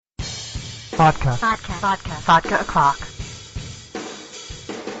Vodka o'clock.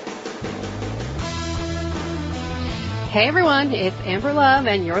 Hey everyone, it's Amber Love,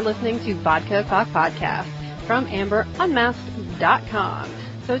 and you're listening to Vodka O'Clock Podcast from AmberUnmasked.com.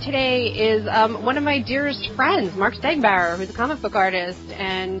 So today is one of my dearest friends, Mark Stegbauer, who's a comic book artist,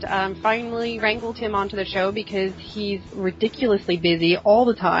 and finally wrangled him onto the show because he's ridiculously busy all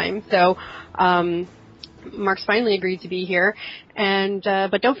the time. So Mark's finally agreed to be here, and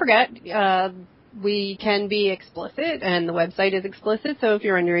but don't forget, we can be explicit, and the website is explicit, so if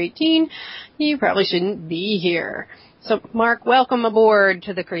you're under 18, you probably shouldn't be here. So, Mark, welcome aboard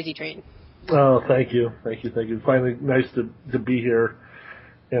to the crazy train. Oh, thank you. Finally, nice to be here,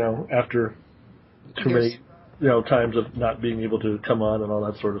 after too many, times of not being able to come on and all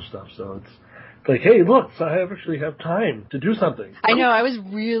that sort of stuff. So it's like, hey, look, so I actually have time to do something. I know. I was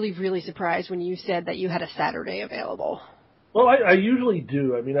really, really surprised when you said that you had a Saturday available. Well, I usually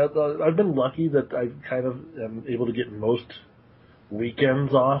do. I mean, I've been lucky that I kind of am able to get most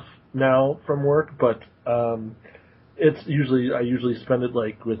weekends off now from work, but I usually spend it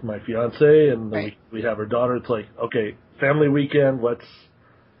like with my fiance, and then we have our daughter. It's like, okay, family weekend, let's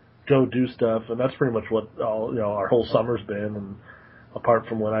go do stuff, and that's pretty much what our whole summer's been. And apart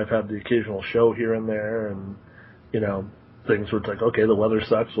from when I've had the occasional show here and there, and things where it's like, okay, the weather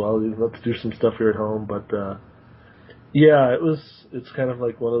sucks, well, let's do some stuff here at home. But it's kind of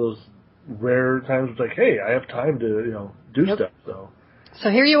like one of those rare times. It's like, hey, I have time to do stuff. So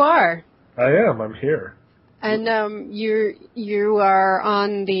here you are. I'm here. And you are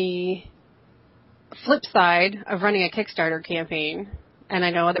on the flip side of running a Kickstarter campaign, and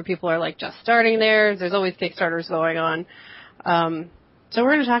I know other people are like just starting theirs. There's always Kickstarters going on. So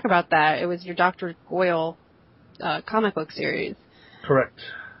we're going to talk about that. It was your Dr. Goyle comic book series. Correct.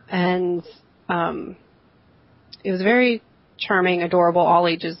 And it was a very charming, adorable, all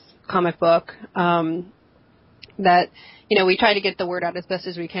ages comic book that we try to get the word out as best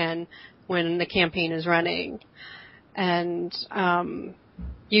as we can when the campaign is running. And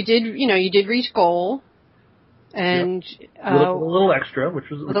you did reach goal, and a little extra,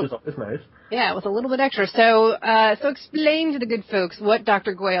 which is always nice. Yeah, with a little bit extra. So explain to the good folks what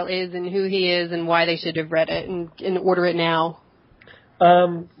Dr. Goyle is and who he is and why they should have read it and order it now.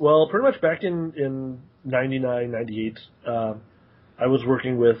 Well, pretty much back in 99, 98, I was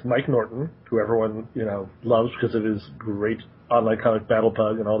working with Mike Norton, who everyone loves because of his great online comic Battle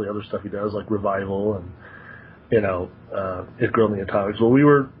Pug and all the other stuff he does, like Revival and It Girl in the Atomics. Well, we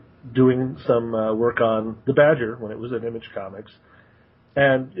were doing some work on The Badger when it was at Image Comics,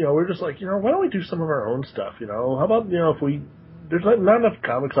 and we're just like, why don't we do some of our own stuff? How about if there's not enough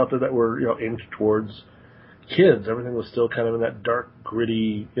comics out there that were aimed towards kids. Everything was still kind of in that dark,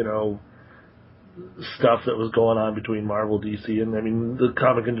 gritty, stuff that was going on between Marvel, DC, and I mean the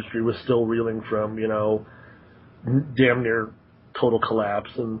comic industry was still reeling from damn near total collapse,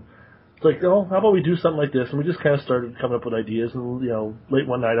 and it's like, how about we do something like this? And we just kind of started coming up with ideas, and late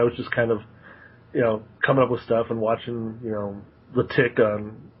one night I was just kind of coming up with stuff and watching The Tick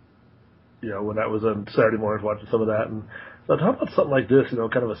on when that was on Saturday mornings, watching some of that, and thought, how about something like this,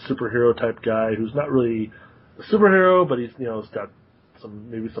 kind of a superhero type guy who's not really a superhero, but he's he's got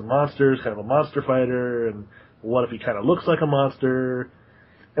maybe some monsters, kind of a monster fighter, and what if he kind of looks like a monster?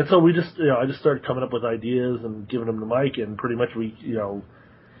 And so we just, I just started coming up with ideas and giving them to Mike, and pretty much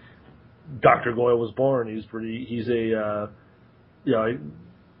Dr. Goyle was born. He's an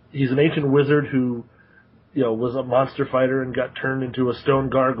ancient wizard who, was a monster fighter and got turned into a stone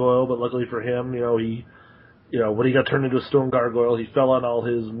gargoyle, but luckily for him, when he got turned into a stone gargoyle, he fell on all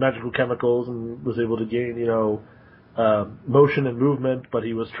his magical chemicals and was able to gain, motion and movement, but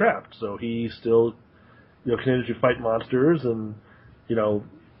he was trapped. So he still, continued to fight monsters and,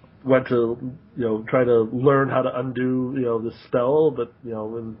 went to, try to learn how to undo, this spell, but,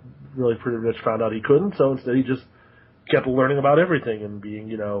 and really pretty much found out he couldn't. So instead he just kept learning about everything and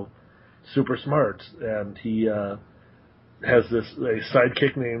being, super smart. And he, has a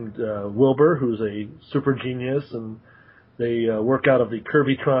sidekick named, Wilbur, who's a super genius, and they, work out of the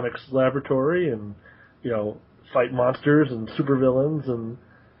Kirbytronics laboratory and, fight monsters and supervillains, and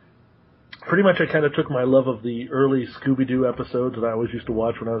pretty much I kind of took my love of the early Scooby-Doo episodes that I always used to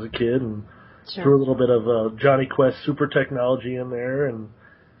watch when I was a kid, and threw a little bit of Johnny Quest super technology in there, and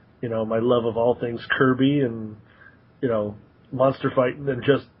my love of all things Kirby, and monster fighting, and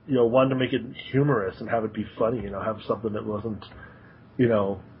just wanted to make it humorous and have it be funny, have something that wasn't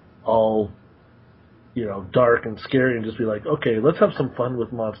all dark and scary, and just be like, okay, let's have some fun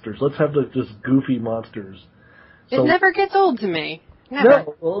with monsters. Let's have just goofy monsters. It never gets old to me. Never.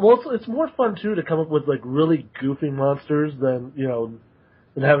 No, well, it's more fun too to come up with like really goofy monsters than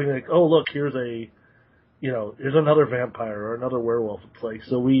and having like, oh look, here's here's another vampire or another werewolf. It's like,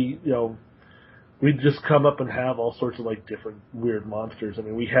 so we'd just come up and have all sorts of like different weird monsters. I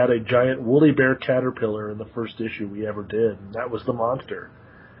mean, we had a giant woolly bear caterpillar in the first issue we ever did, and that was the monster.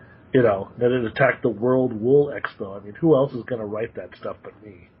 That it attacked the World Wool Expo. I mean, who else is going to write that stuff but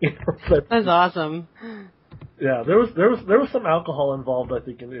me? That's awesome. Yeah, there was some alcohol involved, I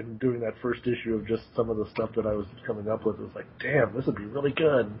think, in doing that first issue of just some of the stuff that I was coming up with. It was like, damn, this would be really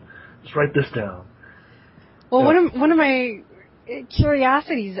good. Just write this down. Well, one of my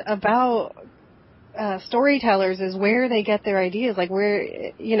curiosities about storytellers is where they get their ideas, like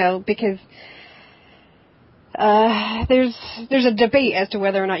where, because there's a debate as to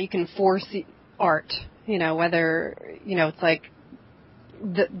whether or not you can force art, whether, it's like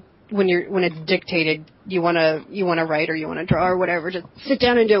when it's dictated, you want to write or you want to draw or whatever, just sit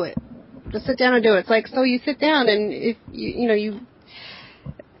down and do it. Just sit down and do it. It's like, so you sit down and if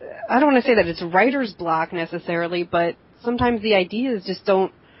I don't want to say that it's writer's block necessarily, but sometimes the ideas just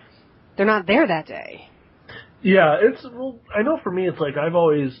they're not there that day. Yeah, I know for me it's like I've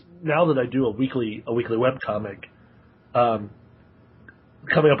always, now that I do a weekly webcomic, coming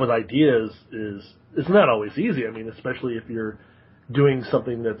up with ideas it's not always easy. I mean, especially if you're doing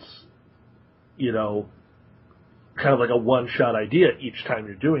something that's, kind of like a one-shot idea each time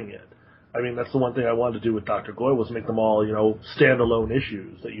you're doing it. I mean, that's the one thing I wanted to do with Dr. Goy was make them all, standalone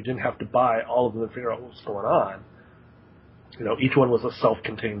issues, that you didn't have to buy all of them to figure out what was going on. Each one was a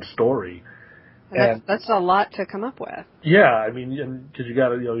self-contained story. And that's a lot to come up with. Yeah, I mean, because you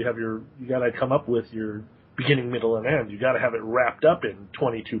gotta, you gotta come up with your beginning, middle, and end. You gotta have it wrapped up in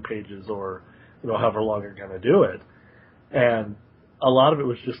 22 pages or, however long you're gonna do it. And a lot of it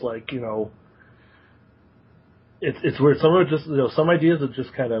was just like, it's weird. Some of it just, some ideas that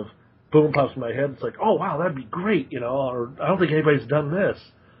just kind of boom pops in my head. It's like, oh wow, that'd be great, or I don't think anybody's done this.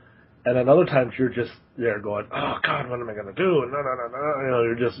 And then other times you're just there going, oh God, what am I gonna do? And no,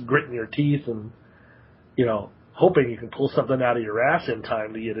 you're just gritting your teeth and, hoping you can pull something out of your ass in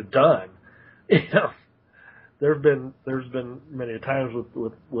time to get it done. There's been many times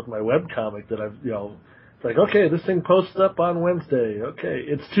with my webcomic that I've, it's like, okay, this thing posts up on Wednesday. Okay,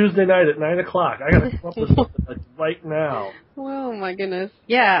 it's Tuesday night at 9:00. I gotta come up with something like right now. Oh my goodness.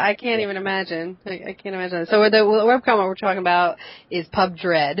 Yeah, I can't even imagine. I can't imagine. So the webcomic we're talking about is Pub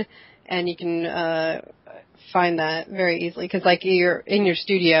Dread, and you can find that very easily because, like, you're in your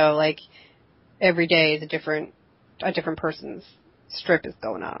studio, like every day is a different person's strip is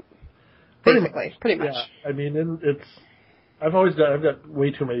going up. Basically, pretty much. Yeah, I mean, I've got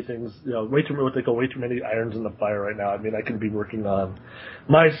way too many things, way too many irons in the fire right now. I mean, I can be working on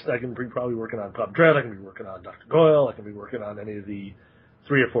I can be probably working on Pub Dread, I can be working on Dr. Goyle, I can be working on any of the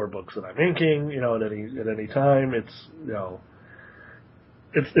 3 or 4 books that I'm inking, at any time. It's,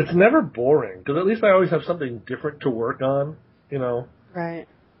 it's never boring, because at least I always have something different to work on, Right.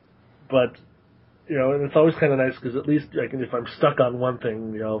 But, and it's always kind of nice, because at least if I'm stuck on one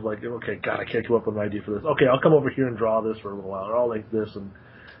thing, like, okay, God, I can't come up with an idea for this. Okay, I'll come over here and draw this for a little while, or I'll like this, and,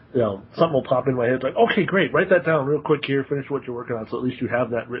 something will pop in my head. It's like, okay, great, write that down real quick here, finish what you're working on, so at least you have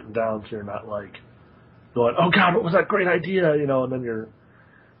that written down, so you're not, like, going, oh, God, what was that great idea, and then you're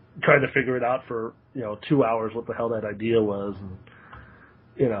trying to figure it out for, 2 hours what the hell that idea was, and,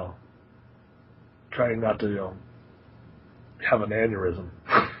 trying not to, have an aneurysm.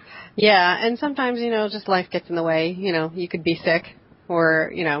 Yeah, and sometimes, just life gets in the way. You could be sick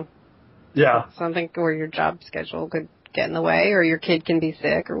or, yeah, something, or your job schedule could get in the way, or your kid can be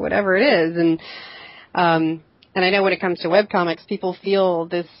sick or whatever it is. And I know when it comes to webcomics, people feel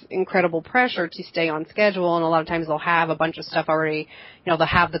this incredible pressure to stay on schedule, and a lot of times they'll have a bunch of stuff already, they'll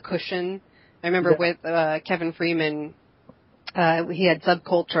have the cushion. I remember with Kevin Freeman, he had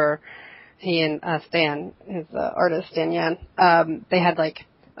Subculture, he and Stan, his artist, Stan Yan, they had like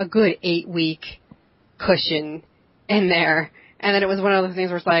a good 8-week cushion in there. And then it was one of those things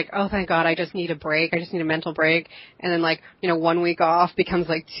where it's like, oh, thank God, I just need a break. I just need a mental break. And then, like, 1 week off becomes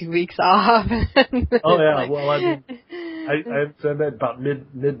like 2 weeks off. Oh, yeah. Like, well, I mean, I said that about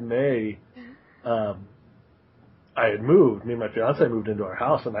mid-May. I had moved. Me and my fiance moved into our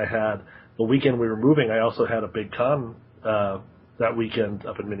house, and I had the weekend we were moving. I also had a big con that weekend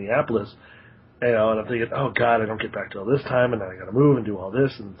up in Minneapolis. And I'm thinking, oh, God, I don't get back till this time, and then I got to move and do all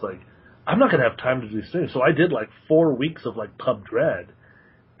this. And it's like, I'm not going to have time to do things. So I did like 4 weeks of like Pub Dread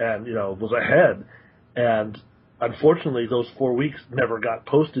and, was ahead. And unfortunately, those 4 weeks never got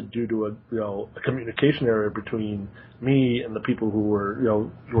posted due to a communication error between me and the people who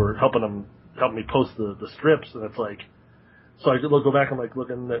were helping me post the strips. And it's like, so I could go back and like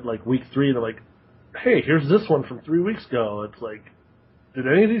looking at like week 3 and I'm like, hey, here's this one from 3 weeks ago. It's like, did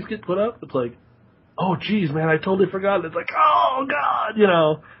any of these get put up? It's like, oh, geez, man, I totally forgot. It's like, oh, God, you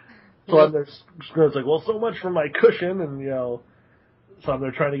know. So I'm there, it's like, well, so much for my cushion, and, you know, so I'm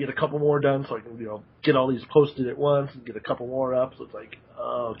there trying to get a couple more done so I can, you know, get all these posted at once and get a couple more up. So it's like,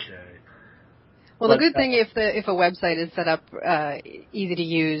 okay. Well, the good thing if a website is set up easy to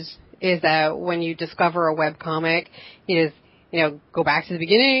use is that when you discover a webcomic, you just, you know, go back to the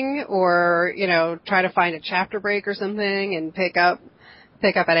beginning or, you know, try to find a chapter break or something and pick up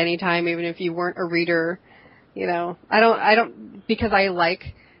at any time, even if you weren't a reader. You know, I don't, because I like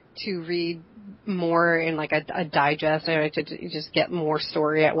to read more in like a digest. I like to just get more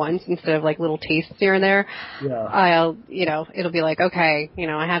story at once instead of like little tastes here and there. Yeah. You know, it'll be like, okay, you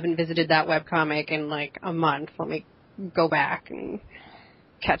know, I haven't visited that webcomic in like a month. Let me go back and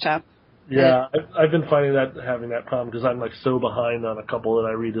catch up. Yeah, I've been finding that, having that problem because I'm like so behind on a couple that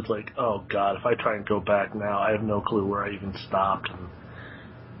I read. It's like, oh God, if I try and go back now, I have no clue where I even stopped. And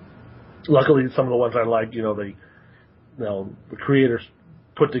luckily, some of the ones I like, you know, the creators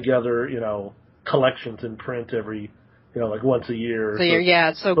put together, you know, collections in print every, you know, like once a year. So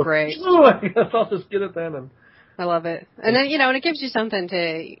yeah, it's so great. Oh, I guess I'll just get it then. And I love it. And then, you know, and it gives you something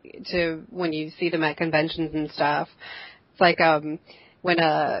to when you see them at conventions and stuff. It's like when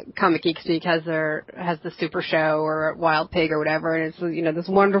Comic Geek Speak has the Super Show or Wild Pig or whatever, and it's, you know, this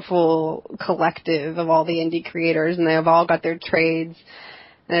wonderful collective of all the indie creators, and they've all got their trades.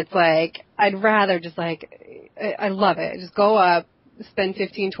 And it's like, I'd rather just like, I love it. Just go up, spend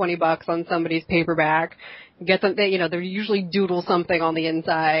 $15-$20 on somebody's paperback, get them, you know, they usually doodle something on the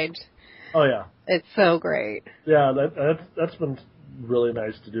inside. Oh yeah. It's so great. Yeah, that's been really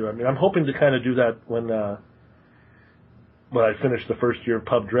nice to do. I mean, I'm hoping to kind of do that when I finish the first year of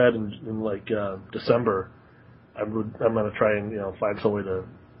Pub Dread in like December. I'm going to try and, you know, find some way to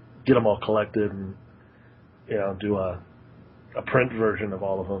get them all collected and, you know, do a print version of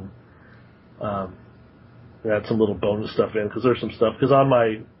all of them. Add some little bonus stuff in because there's some stuff. Because on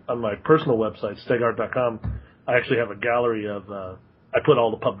my personal website, Stegbauer.com, I actually have a gallery of I put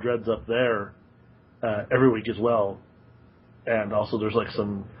all the Pub Dreads up there every week as well, and also there's like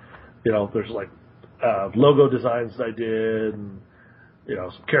some, you know, there's like logo designs that I did, and, you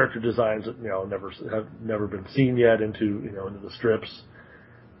know, some character designs that, you know, have never been seen yet into the strips,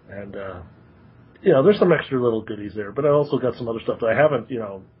 and you know, there's some extra little goodies there. But I also got some other stuff that I haven't, you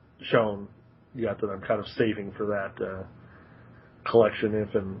know, shown yet that I'm kind of saving for that collection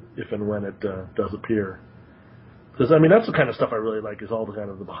if and when it does appear. Because I mean, that's the kind of stuff I really like, is all the kind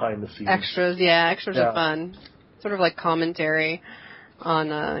of the behind the scenes extras. Yeah, extras are fun. Sort of like commentary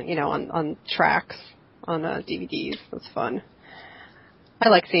on you know, on tracks on DVDs. That's fun. I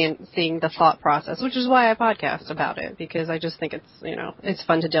like seeing the thought process, which is why I podcast about it, because I just think it's, you know, it's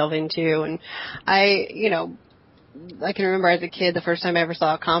fun to delve into. And I can remember as a kid, the first time I ever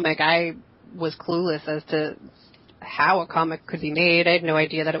saw a comic, I was clueless as to how a comic could be made. I had no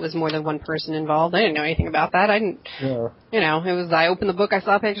idea that it was more than one person involved. I didn't know anything about that. You know, it was, I opened the book, I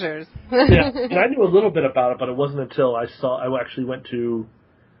saw pictures. Yeah, and I knew a little bit about it, but it wasn't until I actually went to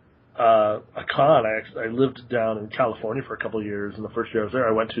a con. I lived down in California for a couple of years, and the first year I was there,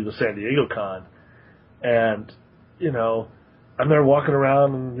 I went to the San Diego con, and, you know, I'm there walking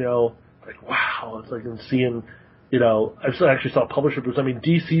around, and, you know, like, wow, it's like I'm seeing, you know, I actually saw publisher booths. I mean,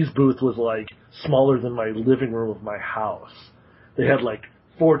 DC's booth was like smaller than my living room of my house. They had like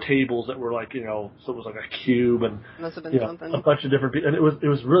 4 tables that were like, you know, so it was like a cube, and must have been something. A bunch of different people, and it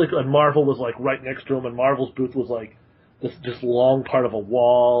was really cool. And Marvel was like right next to them, and Marvel's booth was like this long part of a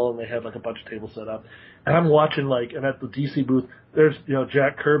wall, and they had like a bunch of tables set up. And I'm watching, like, and at the DC booth, there's, you know,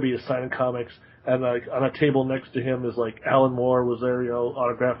 Jack Kirby is signing comics, and like on a table next to him is like Alan Moore was there, you know,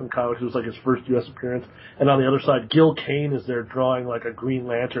 autographing comics. It was like his first U.S. appearance. And on the other side, Gil Kane is there drawing like a Green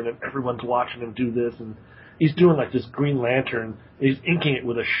Lantern, and everyone's watching him do this. And he's doing like this Green Lantern. He's inking it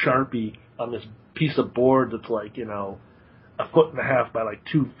with a Sharpie on this piece of board that's like, you know, 1.5 feet by like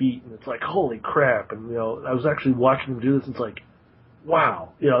 2 feet, and it's like, holy crap. And, you know, I was actually watching him do this, and it's like,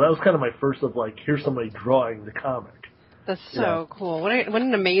 wow. You know, that was kind of my first of like, here's somebody drawing the comic. That's so cool. What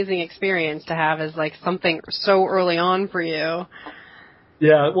an amazing experience to have as like something so early on for you.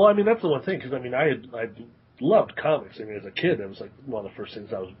 Yeah, well, I mean, that's the one thing, because I mean, I loved comics. I mean, as a kid, it was like one of the first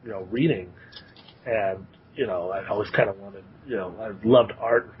things I was, you know, reading, and, you know, I always kind of wanted, you know, I loved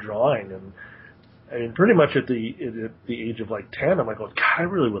art and drawing, and I mean, pretty much at the age of like 10, I'm like, God, I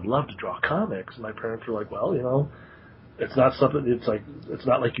really would love to draw comics. And my parents were like, well, you know, it's not something. It's like, it's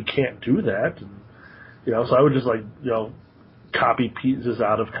not like you can't do that. And, you know, so I would just like, you know, copy pieces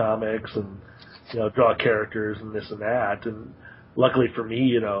out of comics and, you know, draw characters and this and that. And luckily for me,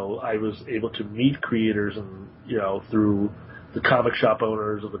 you know, I was able to meet creators and, you know, through the comic shop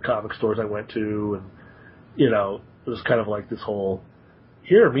owners of the comic stores I went to, and it was kind of like this whole,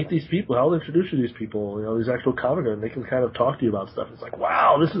 here, meet these people. I'll introduce you to these people. These actual comic owners, and they can kind of talk to you about stuff. It's like,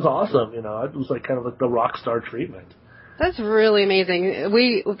 wow, this is awesome. It was like kind of like the rock star treatment. That's really amazing.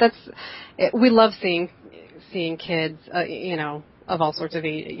 We love seeing kids, of all sorts of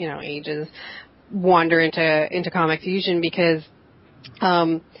ages wander into Comic Fusion because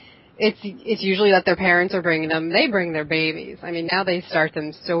it's usually that their parents are bringing them. They bring their babies. I mean, now they start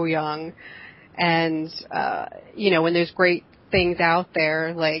them so young, and when there's great things out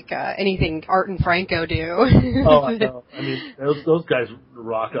there like anything Art and Franco do. Oh, I know. I mean, those guys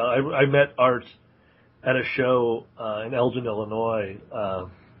rock. I met Art at a show in Elgin, Illinois,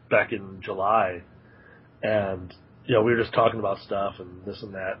 back in July, and we were just talking about stuff and this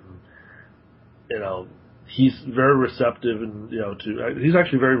and that, and he's very receptive, and he's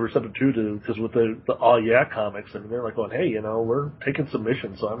actually very receptive too, because with the Oh Yeah comics, I mean, they're like going, hey, we're taking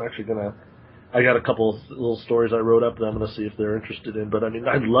submissions, so I'm actually I got a couple of little stories I wrote up that I'm gonna see if they're interested in, but I mean,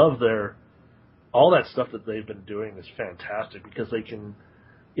 I love all that stuff that they've been doing is fantastic because they can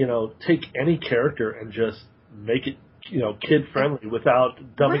take any character and just make it, kid friendly without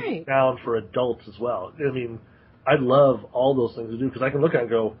dumbing it down for adults as well. I mean, I love all those things to do because I can look at it and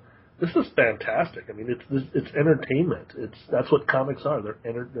go, this is fantastic. I mean, it's entertainment. That's what comics are.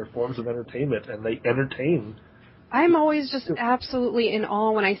 They're forms of entertainment, and they entertain. I'm always just absolutely in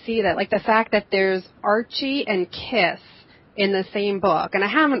awe when I see that, like the fact that there's Archie and Kiss in the same book, and I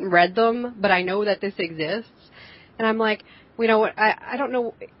haven't read them, but I know that this exists, and I'm like, I don't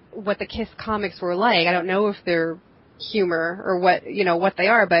know what the Kiss comics were like. I don't know if they're humor or what they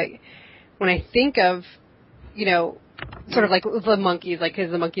are, but when I think of, sort of like the Monkees, like,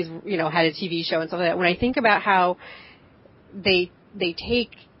 because the Monkees, had a TV show and stuff like that, when I think about how they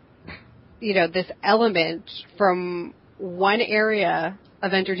take, this element from one area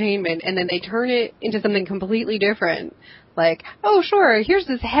of entertainment and then they turn it into something completely different. Like, oh, sure, here's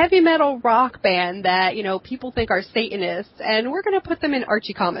this heavy metal rock band that, people think are Satanists, and we're going to put them in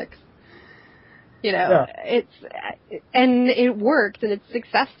Archie comics. Yeah. And it worked, and it's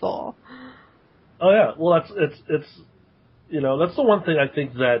successful. Oh, yeah. Well, that's the one thing I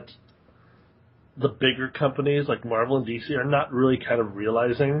think that the bigger companies like Marvel and DC are not really kind of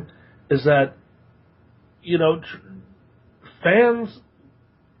realizing is that, fans,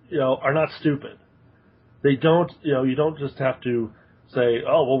 are not stupid. They don't, you don't just have to say,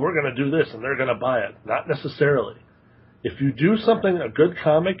 oh, well, we're going to do this and they're going to buy it. Not necessarily. If you do something, a good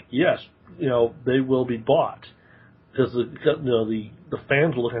comic, yes, they will be bought. Because the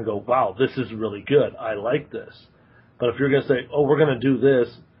fans will look and go, wow, this is really good. I like this. But if you're going to say, oh, we're going to do this,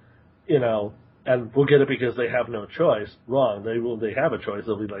 and we'll get it because they have no choice, wrong. They have a choice.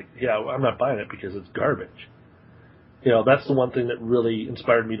 They'll be like, yeah, I'm not buying it because it's garbage. That's the one thing that really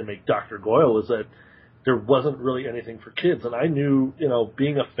inspired me to make Dr. Goyle is that there wasn't really anything for kids. And I knew,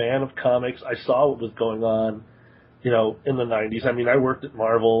 being a fan of comics, I saw what was going on, in the 90s. I mean, I worked at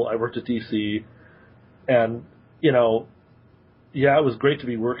Marvel, I worked at DC, and, yeah, it was great to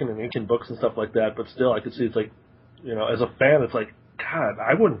be working and inking books and stuff like that, but still I could see it's like, as a fan, it's like, God,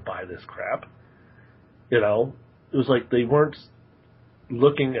 I wouldn't buy this crap. It was like they weren't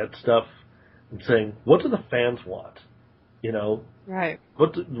looking at stuff and saying, what do the fans want? Right.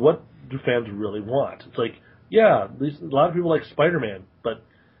 What do fans really want? It's like, yeah, a lot of people like Spider-Man, but,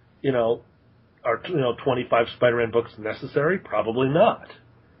 are 25 Spider-Man books necessary? Probably not.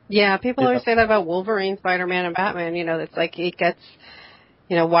 Yeah, people always say that about Wolverine, Spider-Man, and Batman. It's like it gets,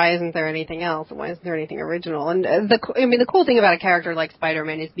 why isn't there anything else? Why isn't there anything original? And the cool thing about a character like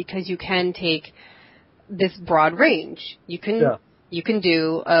Spider-Man is because you can take this broad range. You can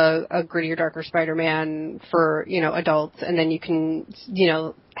do a grittier, darker Spider-Man for adults, and then you can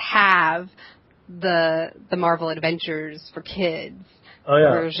have the Marvel Adventures for kids.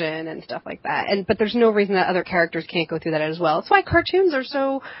 Version and stuff like that. But there's no reason that other characters can't go through that as well. That's why cartoons are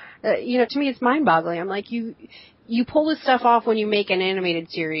so, to me it's mind-boggling. I'm like, you pull this stuff off when you make an animated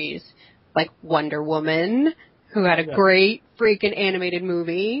series, like Wonder Woman, who had a great freaking animated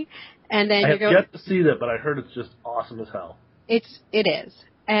movie, and then I have yet to see that, but I heard it's just awesome as hell. It is.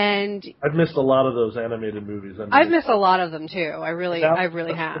 And I've missed a lot of those animated movies. I mean, I've missed a lot of them too. I really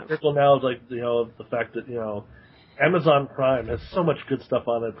have. Critical now is like, the fact that, Amazon Prime has so much good stuff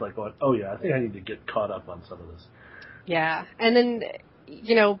on it. It's like going, oh yeah, I think I need to get caught up on some of this. Yeah, and then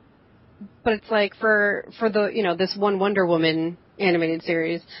but it's like for the this one Wonder Woman animated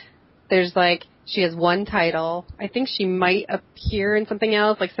series, there's like she has one title. I think she might appear in something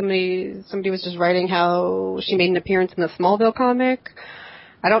else. Like somebody was just writing how she made an appearance in the Smallville comic.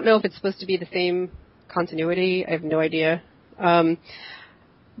 I don't know if it's supposed to be the same continuity. I have no idea.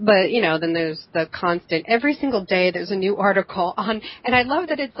 But, then there's the constant, every single day there's a new article on, and I love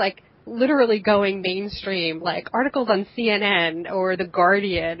that it's like literally going mainstream, like articles on CNN or The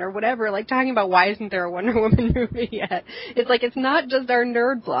Guardian or whatever, like talking about why isn't there a Wonder Woman movie yet? It's like, it's not just our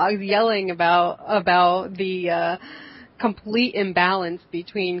nerd blogs yelling about the, complete imbalance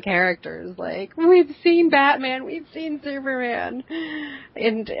between characters. Like, we've seen Batman, we've seen Superman.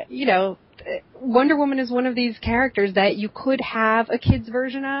 And, Wonder Woman is one of these characters that you could have a kid's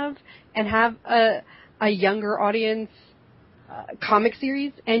version of and have a younger audience comic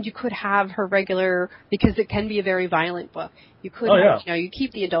series, and you could have her regular, because it can be a very violent book. You could you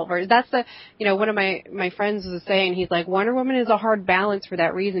keep the adult version. That's one of my friends was saying, he's like, Wonder Woman is a hard balance for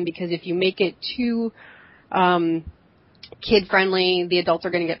that reason, because if you make it too kid-friendly, the adults are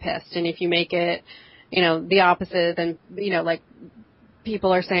going to get pissed. And if you make it, the opposite, then, like,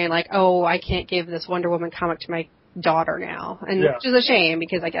 people are saying, like, oh, I can't give this Wonder Woman comic to my daughter now. And which is a shame,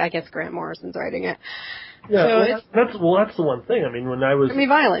 because I guess Grant Morrison's writing it. Yeah, so that's the one thing. I mean, when I was... It's going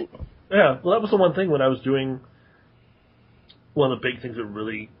to be violent. Yeah, well, that was the one thing when I was doing... One of the big things that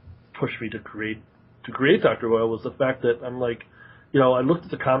really pushed me to create Dr. Goyle was the fact that I'm like, I looked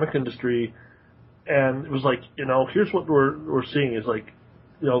at the comic industry, and it was like, here's what we're seeing is like,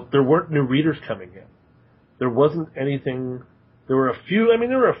 there weren't new readers coming in. There wasn't anything. There were a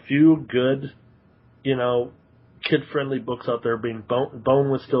few good, kid-friendly books out there. Bone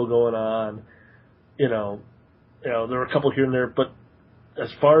was still going on. There were a couple here and there, but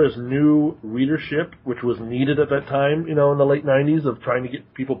as far as new readership, which was needed at that time, in the late 90s, of trying to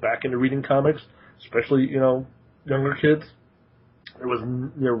get people back into reading comics, especially, younger kids,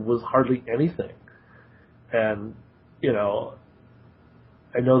 there was hardly anything. And,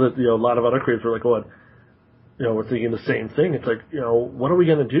 I know that, a lot of other creators were like, oh, we're thinking the same thing. It's like, what are we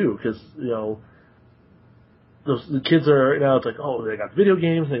going to do? Because, the kids are, it's like, oh, they got video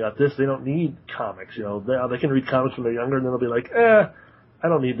games, they got this, they don't need comics, they can read comics when they're younger, and then they'll be like, I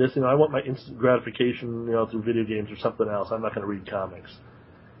don't need this, I want my instant gratification, through video games or something else. I'm not going to read comics.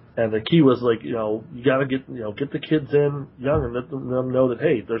 And the key was like, you got to get the kids in young and let them know that,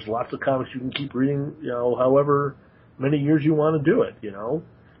 hey, there's lots of comics you can keep reading, however many years you want to do it,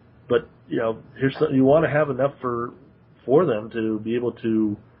 But, here's something, you want to have enough for them to be able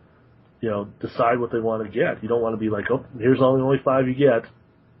to, decide what they want to get. You don't want to be like, oh, here's only 5 you get,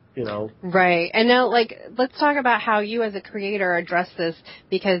 Right. And now, like, let's talk about how you as a creator address this,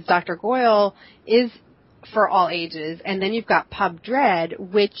 because Dr. Goyle is for all ages, and then you've got Pub Dread,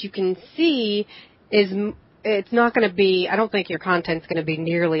 which you can see it's not going to be, I don't think your content's going to be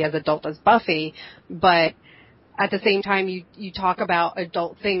nearly as adult as Buffy, but at the same time you talk about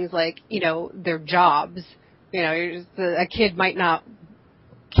adult things like, their jobs. A kid might not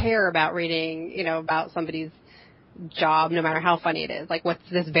care about reading, about somebody's job, no matter how funny it is. Like, what's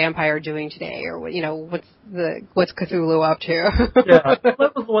this vampire doing today, or what's Cthulhu up to? Yeah, that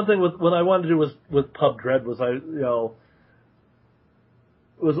was the one thing what I wanted to do with Pub Dread was it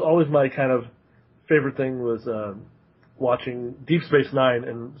was always my kind of favorite thing was watching Deep Space Nine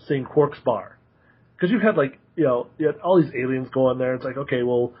and seeing Quark's bar, because you had you had all these aliens go on there. It's like, okay,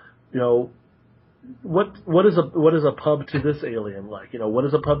 well, what is a pub to this alien like? What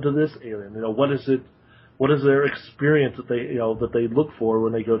is a pub to this alien? What is it? What is their experience that they look for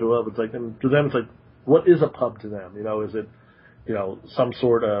when they go to a pub? It's like, and to them, it's like, what is a pub to them? Is it, some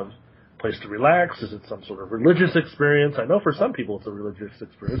sort of place to relax? Is it some sort of religious experience? I know for some people it's a religious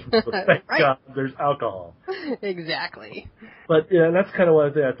experience, but thank right. God there's alcohol. Exactly. But yeah, and that's kind of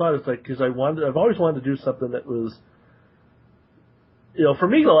what I thought. It's like, because I've always wanted to do something that was, for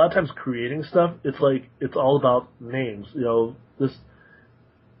me, a lot of times creating stuff, it's like, it's all about names.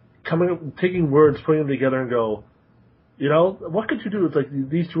 Taking words, putting them together, and go, what could you do? It's like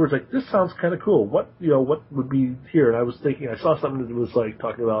these two words, like, this sounds kind of cool. What would be here? And I was thinking, I saw something that was like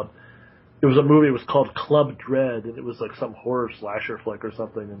talking about, it was a movie, it was called Club Dread, and it was like some horror slasher flick or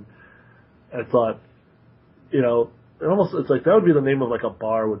something. And I thought, it's like that would be the name of like a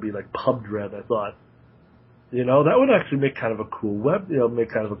bar, would be like Pub Dread. I thought, that would actually make kind of a cool make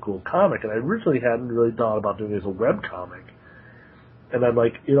kind of a cool comic. And I originally hadn't really thought about doing it as a web comic. And I'm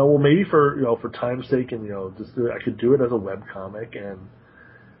like, well, maybe for time's sake, and I could do it as a web comic, and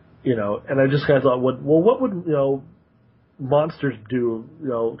and I just kind of thought, what would monsters do?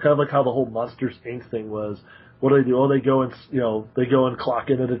 Kind of like how the whole Monsters Inc. thing was. What do they do? Oh, they go and clock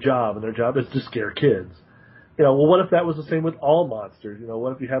in at a job, and their job is to scare kids. Well, what if that was the same with all monsters?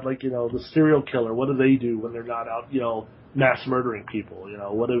 What if you had the serial killer? What do they do when they're not out, mass murdering people?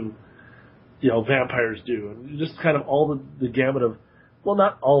 What do vampires do? And just kind of all the gamut of well,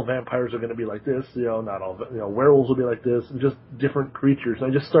 not all vampires are going to be like this, not all, werewolves will be like this, and just different creatures.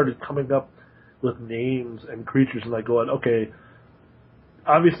 And I just started coming up with names and creatures, and going, okay,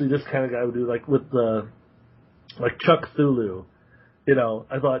 obviously this kind of guy would do, like Chuck Thulu,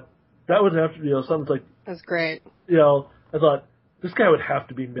 I thought that would have to be, something like, That's great. I thought this guy would have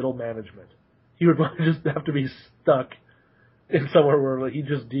to be middle management. He would just have to be stuck in somewhere where he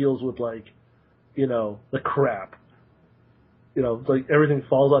just deals with the crap. It's like everything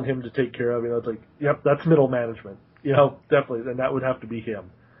falls on him to take care of. It's like, yep, that's middle management. Definitely, and that would have to be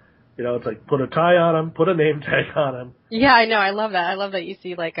him. It's like put a tie on him, put a name tag on him. Yeah, I know. I love that. I love that you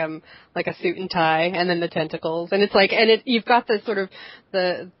see like a suit and tie, and then the tentacles, and it's like, you've got this sort of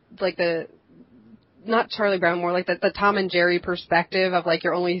the not Charlie Brown, more like the Tom and Jerry perspective of like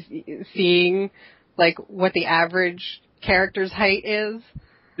you're only seeing like what the average character's height is.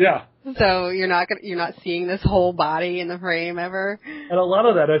 Yeah. So you're not seeing this whole body in the frame ever. And a lot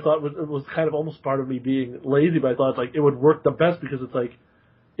of that I thought was kind of almost part of me being lazy, but I thought it would work the best because it's like,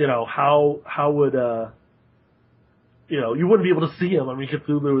 how would you wouldn't be able to see him. I mean,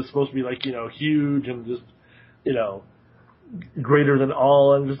 Cthulhu is supposed to be like, huge and just, greater than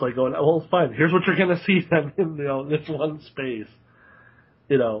all. I'm just like going, well, it's fine. Here's what you're going to see then in, this one space,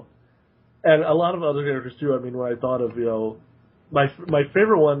 And a lot of other characters too. I mean, when I thought of, my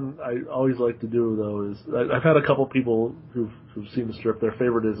favorite one I always like to do though is I've had a couple people who've seen the strip. Their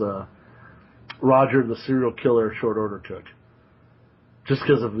favorite is Roger the serial killer short order cook. Just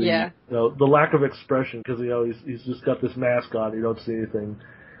because of the the lack of expression, because he's just got this mask on, you don't see anything.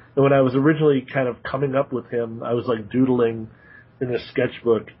 And when I was originally kind of coming up with him, I was like doodling in a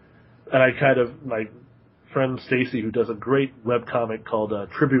sketchbook, and I my friend Stacy, who does a great webcomic called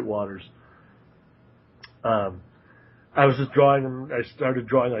Tribute Waters, I was just drawing him. I started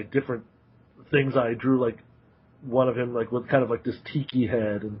drawing like different things. I drew like one of him like with kind of like this tiki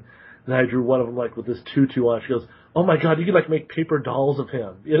head, and then I drew one of them like with this tutu on. She goes, "Oh my God, you could like make paper dolls of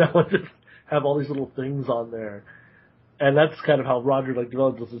him, and just have all these little things on there." And that's kind of how Roger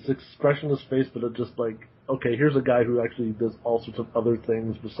developed this expressionless face, but it's just like, okay, here's a guy who actually does all sorts of other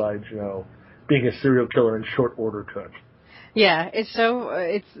things besides being a serial killer and short order cook. Yeah,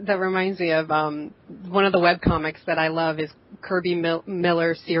 that reminds me of one of the webcomics that I love is Kirby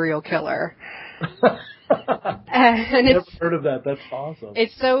Miller Serial Killer. And I've never heard of that. That's awesome.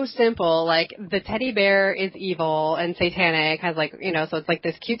 It's so simple. Like the teddy bear is evil and satanic, has so it's like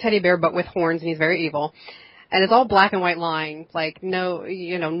this cute teddy bear but with horns, and he's very evil. And it's all black and white lines, like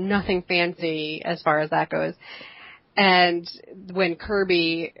nothing fancy as far as that goes. And when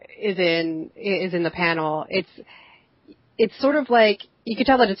Kirby is in the panel, it's sort of like, you could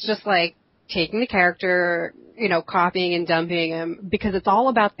tell that it's just like taking the character, copying and dumping him, because it's all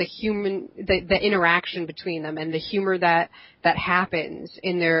about the the interaction between them and the humor that happens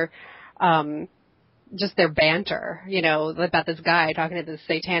in their, just their banter, about this guy talking to this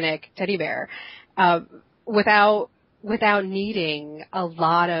satanic teddy bear, without needing a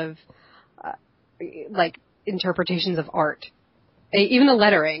lot of, interpretations of art. Even the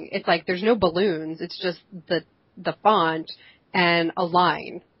lettering, it's like there's no balloons, it's just the font and a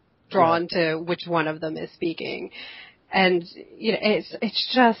line drawn to which one of them is speaking. And,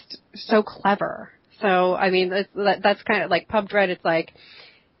 it's just so clever. So, I mean, that's kind of like Pub Dread. It's like,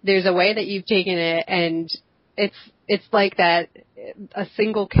 there's a way that you've taken it, and it's like that, a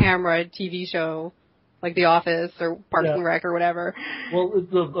single camera TV show, like The Office or Parks and Rec or whatever. Well,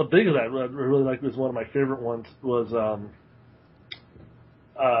 a big of that I really like, was one of my favorite ones was,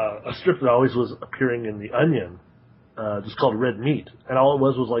 a strip that always was appearing in The Onion, just called Red Meat, and all it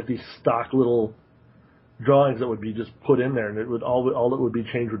was like these stock little drawings that would be just put in there, and it would all that would be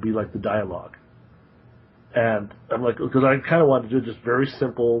changed would be like the dialogue. And I'm like, because I kind of wanted to do just very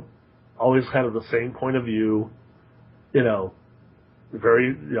simple, always kind of the same point of view,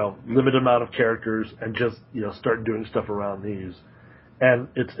 very limited amount of characters, and just start doing stuff around these. And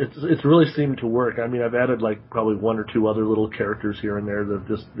it's really seemed to work. I mean, I've added like probably one or two other little characters here and there that have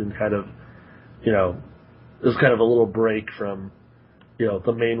just been kind of, there's kind of a little break from,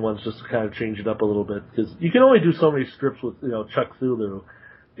 the main ones, just to kind of change it up a little bit, because you can only do so many strips with, Chuck Thulu,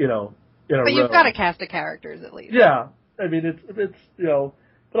 in a row. But you've got a cast of characters at least. Yeah, I mean it's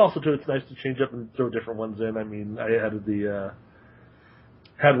but also too, it's nice to change up and throw different ones in. I mean, I added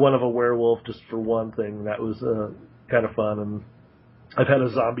had one of a werewolf just for one thing. That was kind of fun, and I've had a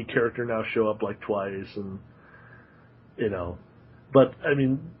zombie character now show up like twice, and but I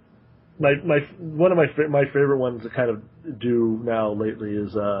mean, one of my favorite ones to kind of do now lately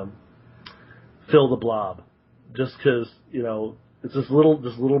is Phil the Blob, just because it's this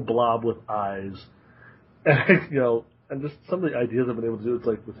little blob with eyes, and and just some of the ideas I've been able to do, it's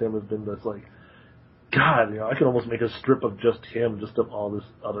like with him has been this like, God, I could almost make a strip of just him, just of all this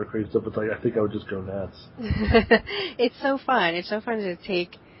other crazy stuff. It's like, I think I would just go nuts. It's so fun. It's so fun to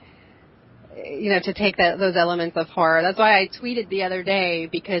take, those elements of horror. That's why I tweeted the other day,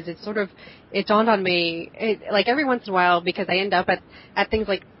 because it dawned on me, like every once in a while, because I end up at things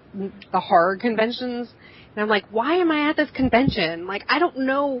like the horror conventions, and I'm like, why am I at this convention? Like, I don't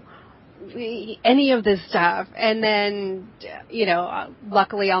know any of this stuff. And then,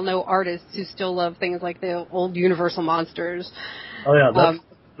 luckily I'll know artists who still love things like the old Universal monsters. Oh yeah,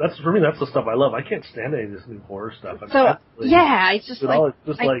 that's for me. That's the stuff I love. I can't stand any of this new horror stuff. It's just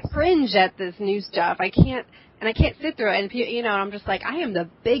I cringe at this new stuff. I can't sit through it. And I'm just like, I am the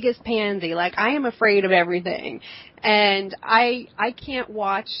biggest pansy. Like, I am afraid of everything, and I can't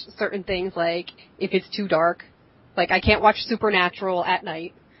watch certain things. Like, if it's too dark, like I can't watch Supernatural at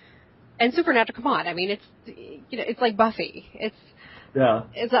night. And Supernatural, come on. I mean, it's like Buffy. It's not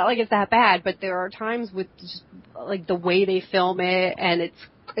like it's that bad, but there are times with just like the way they film it, and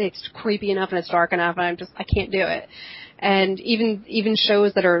it's creepy enough and it's dark enough, and I can't do it. And even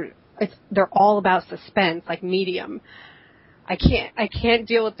shows that they're all about suspense, like Medium. I can't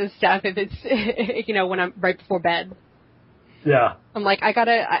deal with this stuff if it's when I'm right before bed. Yeah. I'm like,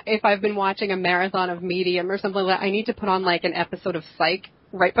 if I've been watching a marathon of Medium or something like that, I need to put on like an episode of Psych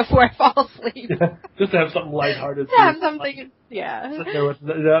right before I fall asleep. Yeah, just to have something lighthearted. To have something, yeah.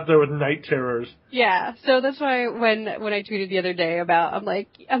 Out there with night terrors. Yeah, so that's why when I tweeted the other day about, I'm like,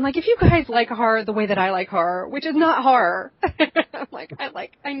 if you guys like horror the way that I like horror, which is not horror,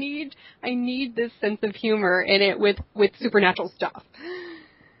 I need this sense of humor in it with supernatural stuff.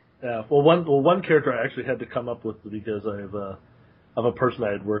 Yeah, well, one character I actually had to come up with because of a person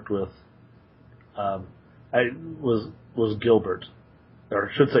I had worked with. I was Gilbert, or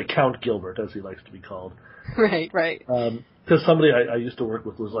I should say Count Gilbert, as he likes to be called. Right. Because somebody I used to work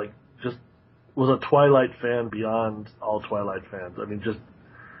with was like was a Twilight fan beyond all Twilight fans. I mean,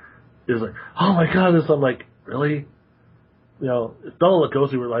 it was like, oh my God, this. I'm like, really? If Bela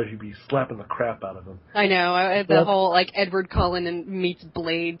Lugosi were alive, you'd be slapping the crap out of him. I know, the whole, like, Edward Cullen and meets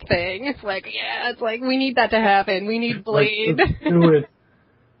Blade thing. It's like, we need that to happen. We need Blade. Like, do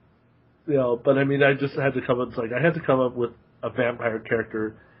it. But I mean, I just had to come up with a vampire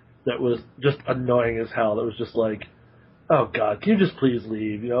character that was just annoying as hell. That was just like, oh God, can you just please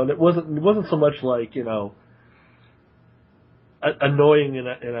leave? And it wasn't so much like, annoying in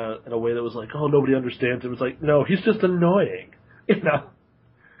a way that was like, oh, nobody understands. It was like, no, he's just annoying.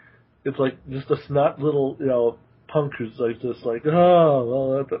 It's like just a snot little, punk who's like just like, oh,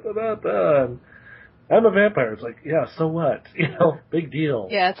 well, and I'm a vampire. It's like, yeah, so what? Big deal.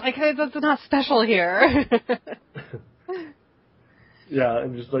 Yeah, it's like, hey, that's not special here. Yeah,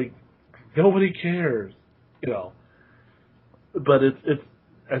 and just like nobody cares, But it's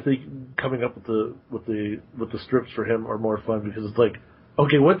I think coming up with the strips for him are more fun because it's like,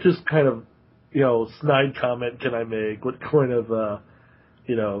 okay, what just kind of snide comment can I make? What kind of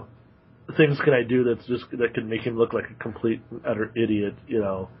things can I do that can make him look like a complete and utter idiot?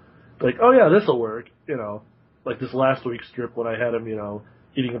 Like, oh yeah, this'll work. Like this last week's strip when I had him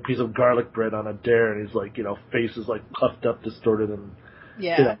eating a piece of garlic bread on a dare, and his face is like puffed up, distorted, and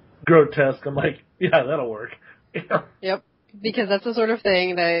grotesque. I'm like, yeah, that'll work. Yep. Because that's the sort of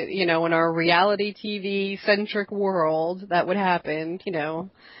thing that, in our reality TV-centric world, that would happen, well,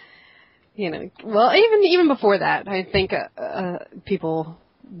 even before that, I think people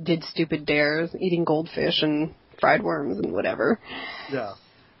did stupid dares, eating goldfish and fried worms and whatever. Yeah.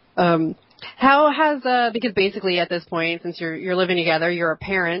 How has, because basically at this point, since you're living together, you're a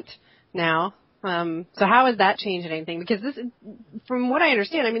parent now, so how has that changed anything? Because this, from what I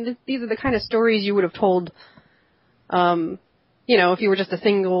understand, I mean, these are the kind of stories you would have told if you were just a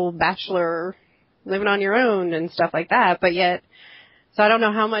single bachelor living on your own and stuff like that, but yet, so I don't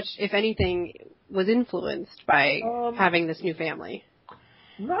know how much, if anything, was influenced by having this new family.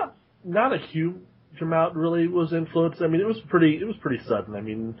 Not a huge amount really was influenced. I mean, it was pretty sudden. I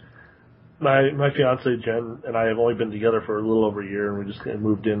mean, my fiance Jen and I have only been together for a little over a year, and we just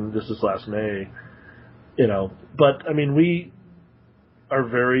moved in just this last May. But I mean, we are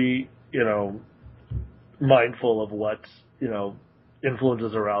very mindful of what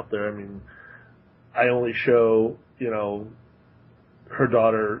influences are out there. I mean, I only show her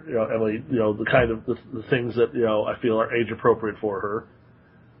daughter Emily the kind of the things that I feel are age appropriate for her.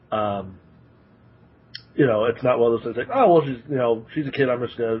 It's not one of those things like, oh well, she's a kid, I'm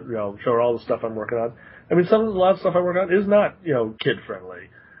just gonna show her all the stuff I'm working on. I mean, a lot of stuff I work on is not kid friendly,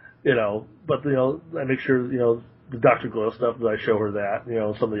 but I make sure the Dr. Glow stuff that I show her that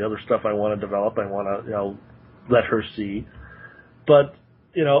some of the other stuff I want to develop, I want to let her see. But,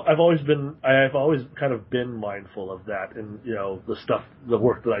 I've always kind of been mindful of that and, the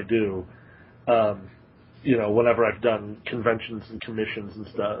work that I do. Whenever I've done conventions and commissions and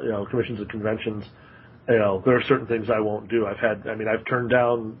stuff, commissions and conventions, there are certain things I won't do. I've turned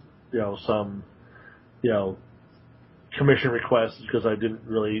down, some, commission requests because I didn't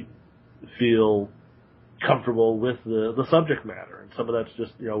really feel comfortable with the subject matter. And some of that's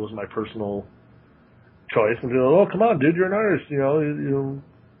just, was my personal choice. And people, oh, come on, dude, you're an artist,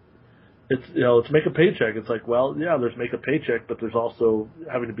 it's, let's make a paycheck. It's like, well, yeah, there's make a paycheck, but there's also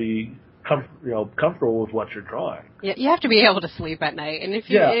having to be comfortable with what you're drawing. Yeah, you have to be able to sleep at night, and if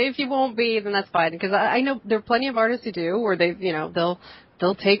you won't be, then that's fine. Because I know there are plenty of artists who do, where they'll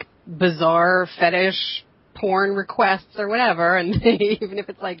take bizarre fetish porn requests or whatever, and even if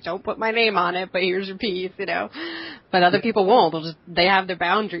it's like, don't put my name on it, but here's your piece, But other people won't. They have their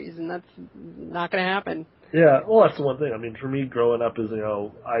boundaries, and that's not going to happen. Yeah, well, that's the one thing. I mean, for me, growing up is,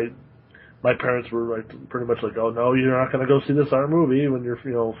 my parents were pretty much like, oh, no, you're not going to go see this art movie when you're,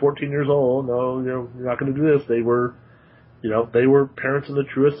 14 years old. No, you're not going to do this. They were, they were parents in the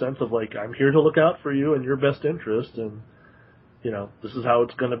truest sense of like, I'm here to look out for you and your best interest, and, this is how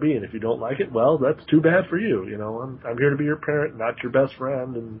it's going to be. And if you don't like it, well, that's too bad for you. I'm here to be your parent, not your best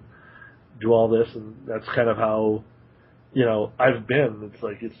friend, and do all this. And that's kind of how, I've been. It's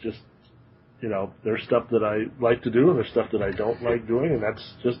like, it's just, there's stuff that I like to do and there's stuff that I don't like doing, and that's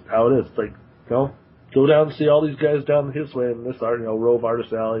just how it is. It's like, go down and see all these guys down his way in this art, Rove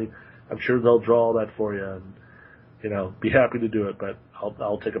Artist Alley. I'm sure they'll draw all that for you, and, be happy to do it, but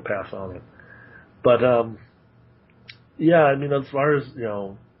I'll take a pass on it. But, yeah, I mean, as far as,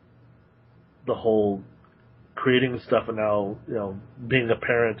 the whole creating stuff and now, being a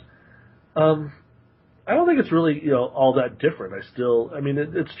parent, I don't think it's really, all that different.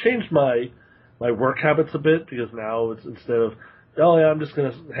 It's changed my work habits a bit, because now it's instead of, oh yeah, I'm just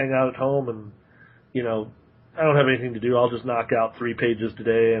going to hang out at home and, I don't have anything to do. I'll just knock out 3 pages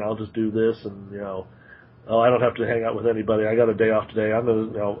today and I'll just do this, and, oh, I don't have to hang out with anybody. I got a day off today. I'm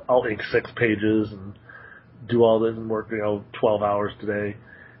going to, I'll ink 6 pages and do all this and work, 12 hours today.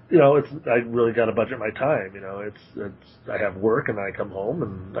 I really got to budget my time. I have work and I come home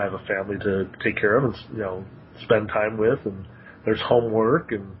and I have a family to take care of and, spend time with, and there's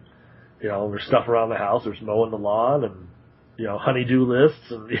homework and, there's stuff around the house. There's mowing the lawn and, honey-do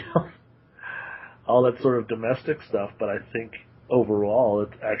lists and, all that sort of domestic stuff. But I think overall it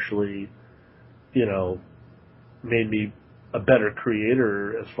actually, made me a better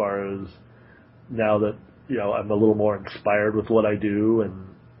creator as far as now that, I'm a little more inspired with what I do and,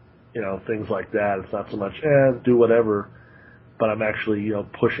 things like that. It's not so much, do whatever, but I'm actually,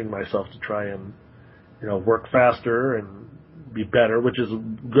 pushing myself to try and, work faster and be better, which is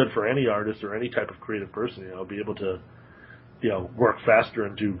good for any artist or any type of creative person. Be able to, work faster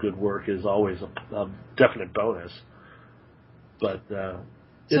and do good work is always a definite bonus. But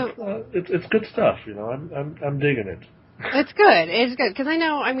it's good stuff. I'm digging it. It's good. It's good because I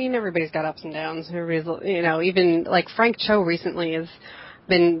know. I mean, everybody's got ups and downs. Everybody's, even like Frank Cho recently has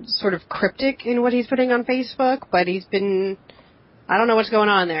been sort of cryptic in what he's putting on Facebook, but I don't know what's going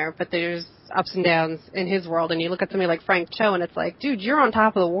on there, but there's ups and downs in his world. And you look at somebody like Frank Cho, and it's like, dude, you're on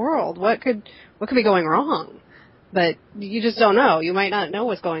top of the world. What could be going wrong? But you just don't know. You might not know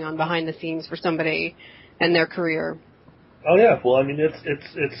what's going on behind the scenes for somebody and their career. Oh yeah, well, I mean,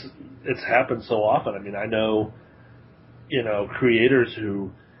 it's happened so often. I mean, I know, creators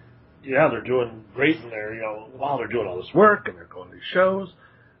who, they're doing great and they're, they're doing all this work and they're going to these shows,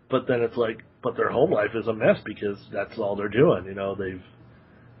 but then it's like, but their home life is a mess because that's all they're doing.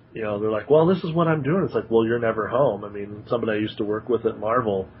 They're like, well, this is what I'm doing. It's like, well, you're never home. I mean, somebody I used to work with at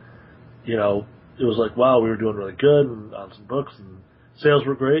Marvel, it was like, wow, we were doing really good and on some books and sales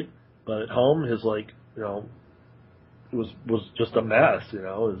were great, but at home, his it was just a mess.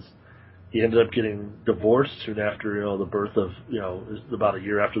 He ended up getting divorced soon after, the birth of, about a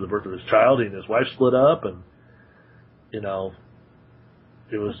year after the birth of his child. He and his wife split up, and, it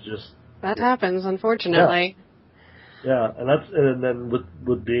was just... That happens, unfortunately. Yeah, and then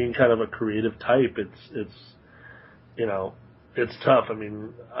with being kind of a creative type, it's tough. I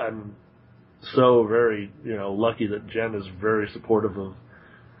mean, I'm so very, lucky that Jen is very supportive of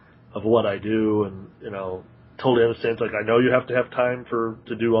what I do, and, totally understands, like, I know you have to have time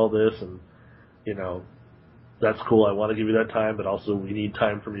to do all this, and, that's cool. I want to give you that time, but also we need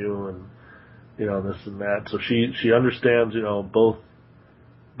time from you, and, this and that. So she understands, both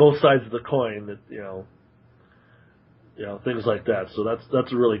sides of the coin, that, things like that. So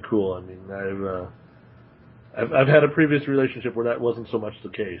that's really cool. I mean, I've had a previous relationship where that wasn't so much the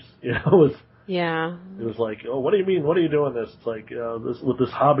case. It was, Yeah. It was like, oh, what do you mean? What are you doing this? It's like, this with this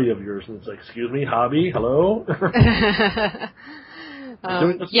hobby of yours. And it's like, excuse me, hobby? Hello?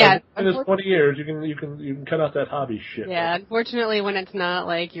 Doing this for 20 years, you can cut out that hobby shit. Yeah, right? Unfortunately, when it's not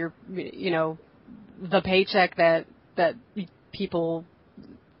like the paycheck that people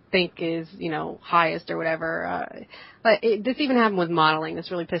think is, highest or whatever. This even happened with modeling. This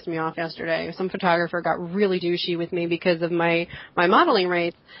really pissed me off yesterday. Some photographer got really douchey with me because of my modeling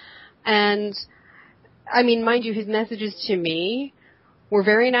rates. And, I mean, mind you, his messages to me were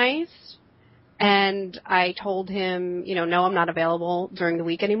very nice. And I told him, no, I'm not available during the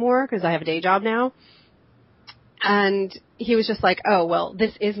week anymore because I have a day job now. And he was just like, oh, well,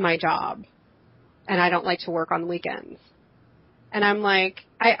 this is my job. And I don't like to work on the weekends. And I'm like,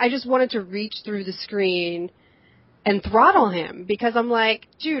 I just wanted to reach through the screen and throttle him because I'm like,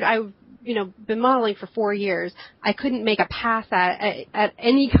 dude, I've, been modeling for 4 years. I couldn't make a pass at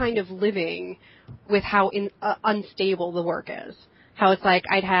any kind of living with how unstable the work is. How it's like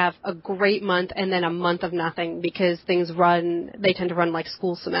I'd have a great month and then a month of nothing because they tend to run like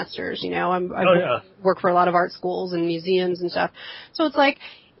school semesters, I work for a lot of art schools and museums and stuff. So it's like,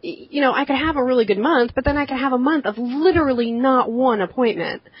 I could have a really good month, but then I could have a month of literally not one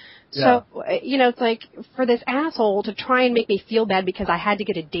appointment. Yeah. So, it's like for this asshole to try and make me feel bad because I had to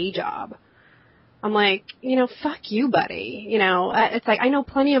get a day job. I'm like, fuck you, buddy. It's like I know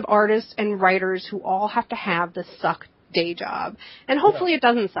plenty of artists and writers who all have to have the suck day job. And hopefully it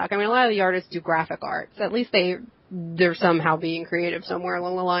doesn't suck. I mean, a lot of the artists do graphic art. So at least they're somehow being creative somewhere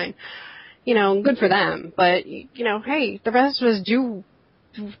along the line. Good for them. But, hey, the rest of us do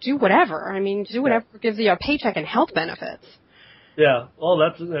whatever. I mean, do whatever gives you a paycheck and health benefits. Yeah. Well,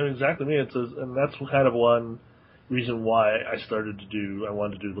 that's exactly me. And that's kind of one reason why I wanted to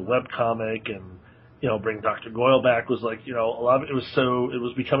do the webcomic and, bring Dr. Goyle back was like, a lot of it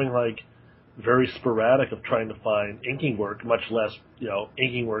was becoming like very sporadic of trying to find inking work, much less,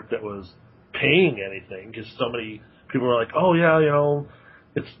 inking work that was paying anything because so many people were like, oh yeah,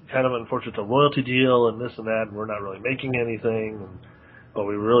 it's kind of unfortunate, it's a royalty deal and this and that and we're not really making anything but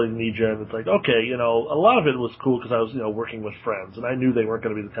we really need you. And it's like, okay, a lot of it was cool because I was, working with friends and I knew they weren't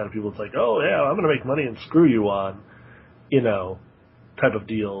going to be the kind of people that's like, oh yeah, I'm going to make money and screw you on, type of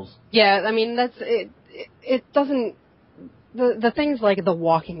deals. Yeah, I mean, that's it. It doesn't, the things like The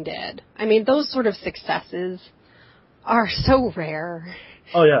Walking Dead, I mean, those sort of successes are so rare.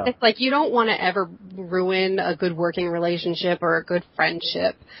 Oh, yeah. It's like you don't want to ever ruin a good working relationship or a good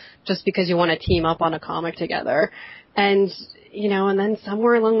friendship just because you want to team up on a comic together. And, and then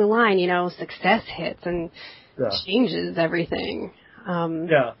somewhere along the line, success hits and changes everything.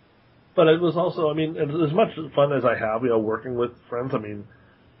 Yeah. But it was also, I mean, as much fun as I have, working with friends, I mean,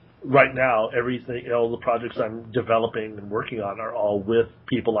 right now, everything, the projects I'm developing and working on are all with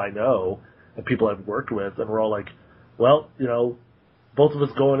people I know and people I've worked with. And we're all like, well, both of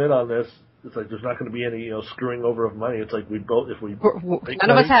us going in on this, it's like there's not going to be any, screwing over of money. It's like none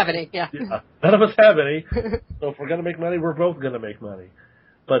of us have any, yeah. None of us have any. So if we're going to make money, we're both going to make money.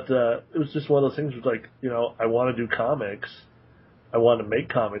 But it was just one of those things where it's like, I want to do comics. I want to make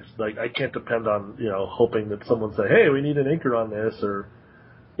comics. Like, I can't depend on, hoping that someone say, hey, we need an inker on this or,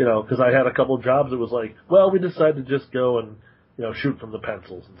 because I had a couple of jobs that was like, well, we decided to just go and, shoot from the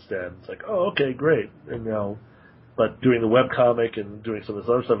pencils instead. It's like, oh, okay, great. And, but doing the webcomic and doing some of this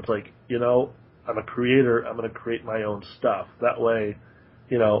other stuff, it's like, I'm a creator. I'm going to create my own stuff. That way,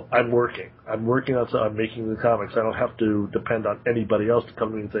 I'm working. I'm working on something. I'm making the comics. I don't have to depend on anybody else to come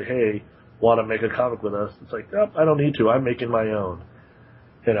to me and say, hey, want to make a comic with us? It's like, nope, I don't need to. I'm making my own,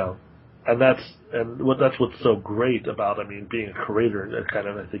 And that's what's so great about, being a creator, and kind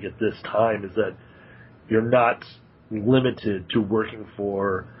of, I think at this time, is that you're not limited to working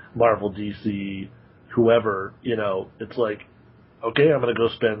for Marvel, DC, whoever, it's like, okay, I'm going to go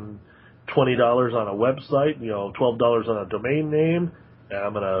spend $20 on a website, $12 on a domain name, and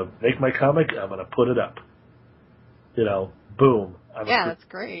I'm going to make my comic, I'm going to put it up. Boom. That's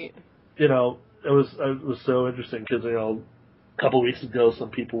great. It was so interesting because, a couple of weeks ago, some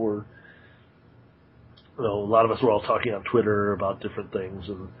people were, a lot of us were all talking on Twitter about different things,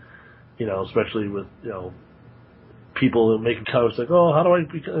 and, especially with, people making comics like, oh, how do I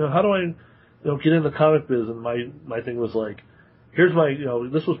get in the comic biz? And my thing was like, here's my,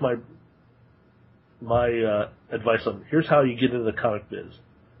 this was my advice on, here's how you get into the comic biz.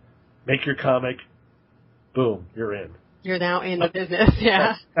 Make your comic, boom, you're in. You're now in the business, yeah.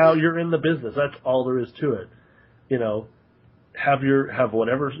 That's how you're in the business. That's all there is to it. Have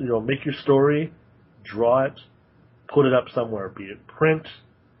whatever, make your story, draw it, put it up somewhere, be it print,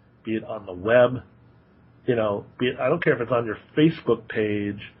 be it on the web, I don't care if it's on your Facebook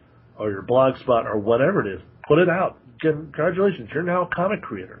page or your blog spot or whatever it is. Put it out. Congratulations, you're now a comic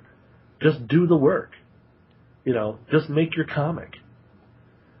creator. Just do the work. Just make your comic.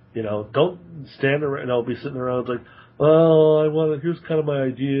 Don't stand around, be sitting around, it's like, well, here's kind of my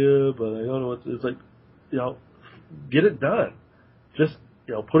idea, but I don't know what, it's like, get it done. Just,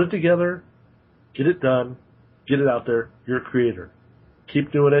 put it together, get it done, get it out there, you're a creator.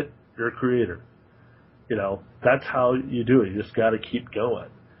 Keep doing it, you're a creator. That's how you do it. You just gotta keep going.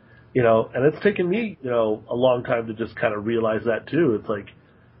 And it's taken me, a long time to just kind of realize that too. It's like,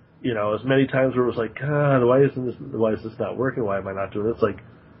 as many times where it was like, God, why is this not working? Why am I not doing it? It's like,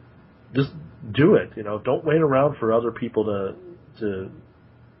 just do it. Don't wait around for other people to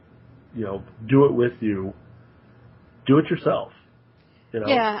do it with you. Do it yourself.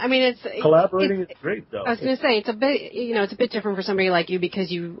 Yeah, I mean, collaborating is great though. I was going to say it's a bit, it's a bit different for somebody like you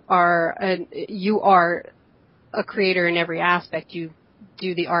because you are a creator in every aspect. You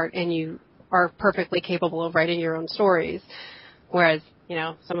do the art and you are perfectly capable of writing your own stories, whereas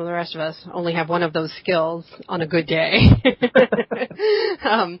some of the rest of us only have one of those skills on a good day.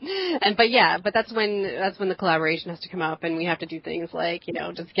 But that's when the collaboration has to come up, and we have to do things like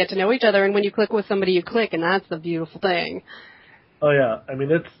just get to know each other. And when you click with somebody, you click, and that's the beautiful thing. Oh yeah, I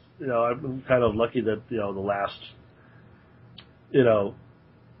mean it's I've been kind of lucky that the last 2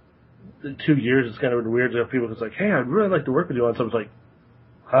 years it's kind of been weird to have people just like, hey, I'd really like to work with you on something. It's like,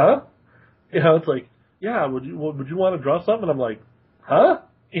 huh? It's like, yeah, would you want to draw something? And I'm like, huh?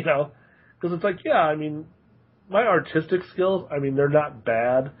 Because it's like, yeah, I mean, my artistic skills, I mean, they're not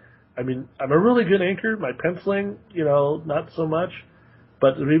bad. I mean, I'm a really good inker. My penciling, not so much.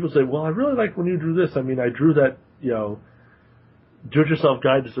 But people say, well, I really like when you drew this. I mean, I drew that, Do-It-Yourself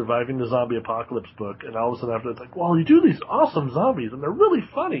Guide to Surviving the Zombie Apocalypse book. And all of a sudden after, it's like, well, you do these awesome zombies, and they're really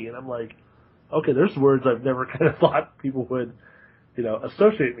funny. And I'm like, okay, there's words I've never kind of thought people would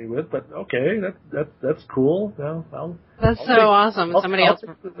associate me with, but okay, that's cool. That's awesome.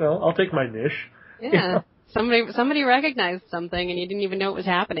 I'll take my niche. Yeah. Somebody recognized something and you didn't even know it was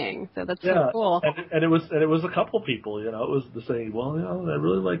happening. So that's so cool. And it was a couple people, it was the saying, well, I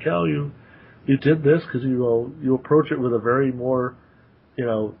really like how you did this because you approach it with a very more,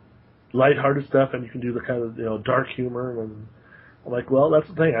 lighthearted stuff, and you can do the kind of, dark humor. And I'm like, well, that's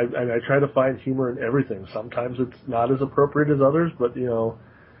the thing. I try to find humor in everything. Sometimes it's not as appropriate as others, but,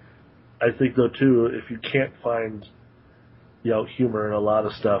 I think, though, too, if you can't find, humor in a lot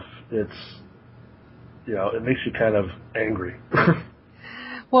of stuff, it's, it makes you kind of angry.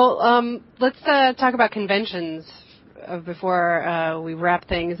 Well, let's talk about conventions before we wrap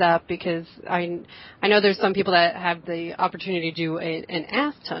things up, because I know there's some people that have the opportunity to do an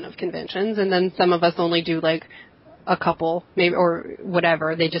ass ton of conventions, and then some of us only do, like, a couple, maybe, or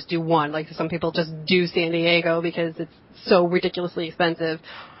whatever. They just do one. Like, some people just do San Diego because it's so ridiculously expensive.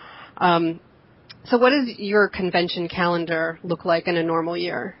 So what does your convention calendar look like in a normal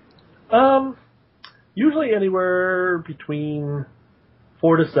year? Usually anywhere between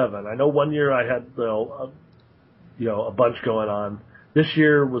 4 to 7. I know one year I had, a bunch going on. This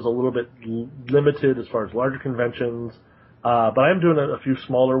year was a little bit limited as far as larger conventions, but I am doing a few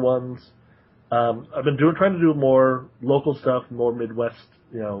smaller ones. I've been trying to do more local stuff, more Midwest,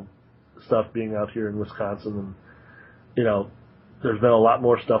 stuff, being out here in Wisconsin, and, there's been a lot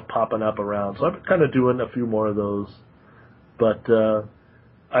more stuff popping up around. So I've been kind of doing a few more of those. But,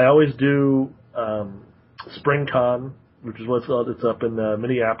 I always do, SpringCon, which is it's up in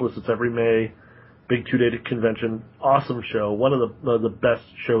Minneapolis. It's every May. Big 2-day convention. Awesome show. One of the best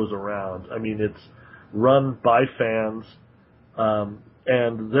shows around. I mean, it's run by fans,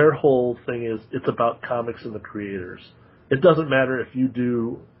 and their whole thing is it's about comics and the creators. It doesn't matter if you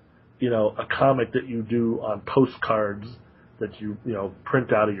do, a comic that you do on postcards that you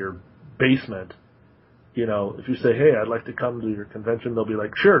print out of your basement. If you say, hey, I'd like to come to your convention, they'll be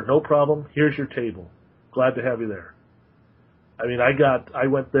like, sure, no problem. Here's your table. Glad to have you there. I mean, I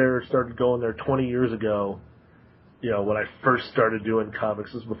went there, started going there 20 years ago, when I first started doing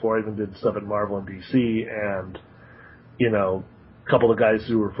comics. This is before I even did stuff at Marvel and DC, and, a couple of guys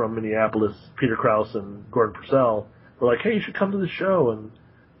who were from Minneapolis, Peter Krause and Gordon Purcell, were like, hey, you should come to the show. And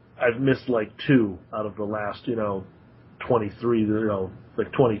I've missed like 2 out of the last, 23,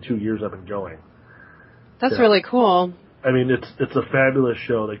 22 years I've been going. That's really cool. I mean, it's a fabulous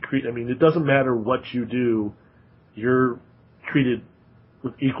show. It doesn't matter what you do, you're treated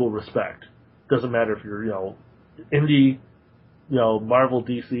with equal respect. Doesn't matter if you're, indie, Marvel,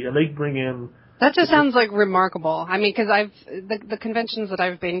 DC, and they bring in. That just sounds like remarkable. I mean, because the conventions that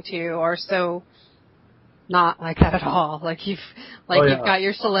I've been to are so not like that at all. Like you've got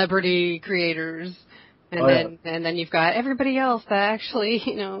your celebrity creators, And then you've got everybody else that actually,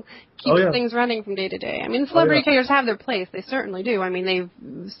 keeps things running from day to day. I mean, celebrity creators have their place. They certainly do. I mean,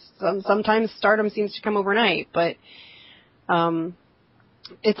 sometimes stardom seems to come overnight, but,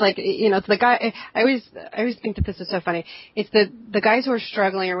 it's like, it's the guy, I always think that this is so funny. It's the guys who are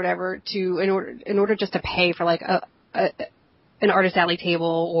struggling or whatever in order just to pay for like an artist alley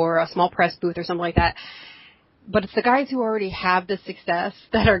table or a small press booth or something like that. But it's the guys who already have the success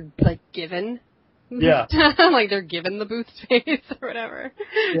that are like given. Yeah. Like they're given the booth space or whatever.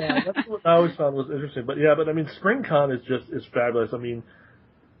 Yeah, that's what I always found was interesting. But I mean, SpringCon is fabulous. I mean,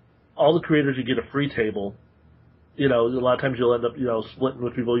 all the creators, you get a free table. A lot of times you'll end up, splitting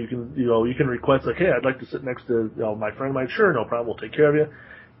with people. You can request like, hey, I'd like to sit next to, my friend. I'm like, sure, no problem. We'll take care of you.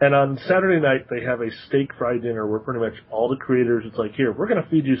 And on Saturday night, they have a steak fry dinner where pretty much all the creators, it's like, here, we're going to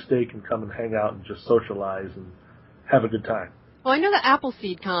feed you steak and come and hang out and just socialize and have a good time. Well, I know that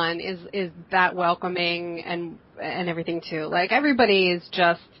Appleseed Con is that welcoming and everything too. Like everybody is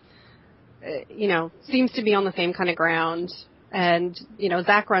just, seems to be on the same kind of ground. And,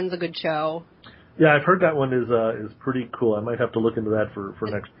 Zach runs a good show. Yeah, I've heard that one is pretty cool. I might have to look into that for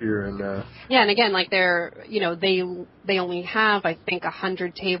next year. And yeah, and again, like they only have, I think,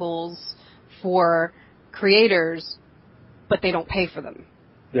 100 tables for creators, but they don't pay for them.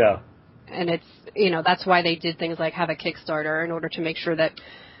 Yeah. And it's, that's why they did things like have a Kickstarter in order to make sure that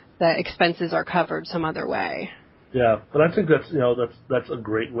the expenses are covered some other way. Yeah, but I think that's a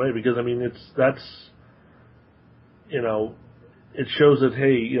great way because I mean it shows that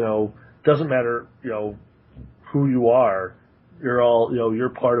hey, doesn't matter who you are, you're all you're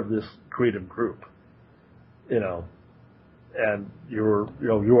part of this creative group, and you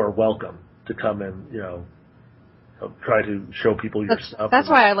are welcome to come and try to show people your stuff. That's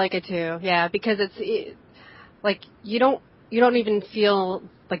why I like it too. Yeah, because it's like you don't even feel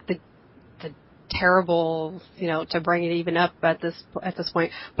like the terrible, to bring it even up at this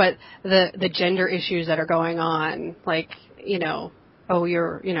point, but the gender issues that are going on, like, oh,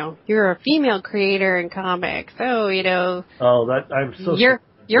 you're a female creator in comics. Oh, Oh, that I'm so.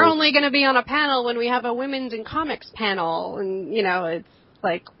 You're only going to be on a panel when we have a women's in comics panel, and it's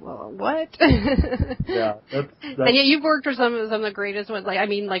like, well, what? Yeah, that's. And yet you've worked for some of the greatest ones,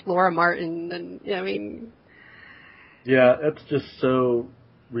 like Laura Martin, and Yeah, that's just so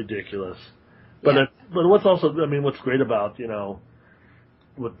ridiculous. But but what's what's great about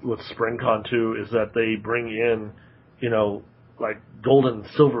with SpringCon too is that they bring in like golden and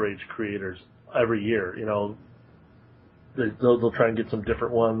silver age creators every year. They'll try and get some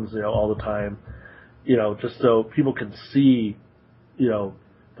different ones all the time. Just so people can see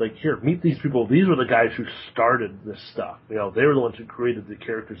like here, meet these people. These were the guys who started this stuff. They were the ones who created the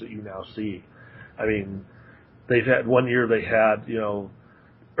characters that you now see. I mean, one year they had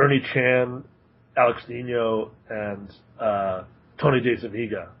Ernie Chan, Alex Nino, and Tony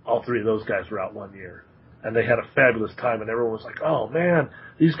DeZuniga. All three of those guys were out one year. And they had a fabulous time, and everyone was like, oh, man,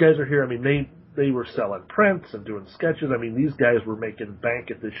 these guys are here. I mean, they were selling prints and doing sketches. I mean, these guys were making bank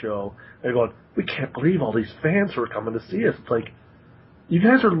at the show. They're going, we can't believe all these fans who are coming to see us. It's like, you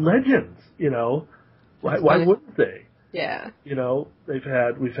guys are legends, Why wouldn't they? Yeah. We've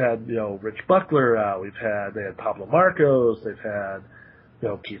had Rich Buckler out. They had Pablo Marcos. They've had,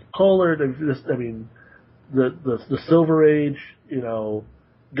 Keith Pollard. The Silver Age,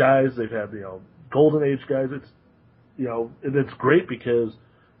 guys. They've had, Golden Age guys. It's, and it's great because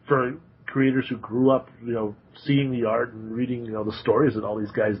for creators who grew up, seeing the art and reading, the stories that all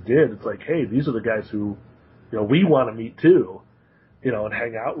these guys did, it's like, hey, these are the guys who, we want to meet too, and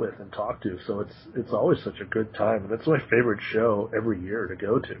hang out with and talk to. So it's always such a good time, and it's my favorite show every year to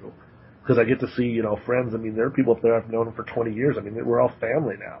go to because I get to see, friends. I mean, there are people up there I've known them for 20 years. I mean, we're all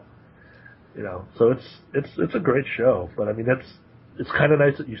family now, so it's a great show. But I mean, it's kind of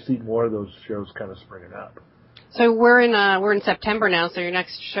nice that you see more of those shows kind of springing up. So we're in September now. So your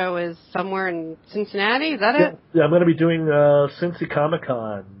next show is somewhere in Cincinnati. Is that it? Yeah, I'm going to be doing Cincy Comic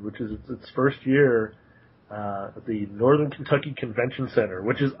Con, which is its first year at the Northern Kentucky Convention Center,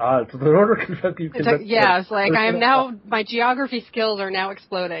 which is odd. It's the Northern Kentucky Convention Center. Yeah, it's like my geography skills are now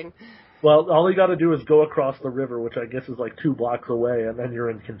exploding. Well, all you got to do is go across the river, which I guess is like 2 blocks away, and then you're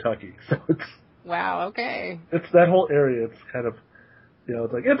in Kentucky. So it's wow. Okay. It's that whole area. It's kind of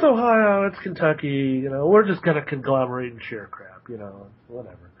it's like it's Ohio, it's Kentucky. We're just gonna conglomerate and share crap.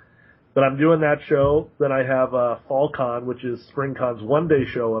 Whatever. But I'm doing that show. Then I have Fall Con, which is SpringCon's one-day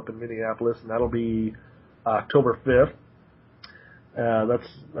show up in Minneapolis, and that'll be October 5th.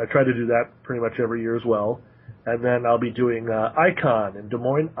 I try to do that pretty much every year as well. And then I'll be doing Icon in Des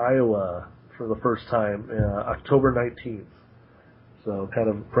Moines, Iowa for the first time, October 19th. So kind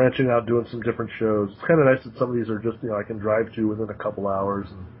of branching out, doing some different shows. It's kind of nice that some of these are just, I can drive to within a couple hours.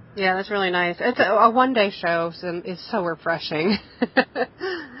 And yeah, that's really nice. It's a one-day show, so it's so refreshing.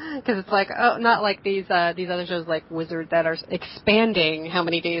 Because it's like, not like these other shows like Wizard that are expanding how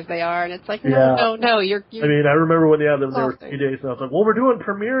many days they are, and it's like, no, you're I mean, I remember when, there were 3 days, and I was like, well, we're doing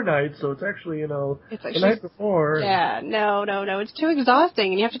premiere night, so it's actually, it's like the night before. Yeah, no, it's too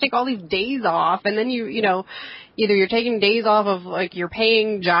exhausting, and you have to take all these days off, and then either you're taking days off of, like, your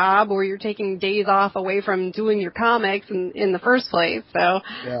paying job, or you're taking days off away from doing your comics in the first place, so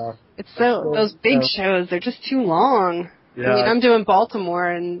yeah. It's those big shows, they're just too long. Yeah. I mean, I'm doing Baltimore,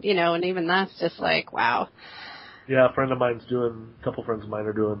 and even that's just like, wow. Yeah, a couple friends of mine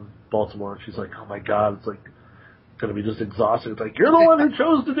are doing Baltimore, and she's like, oh my God, it's like going to be just exhausting. It's like, you're the one who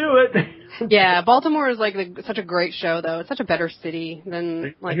chose to do it. Yeah, Baltimore is like such a great show, though. It's such a better city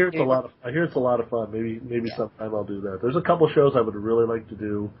than I hear it's a lot of fun. Maybe sometime I'll do that. There's a couple shows I would really like to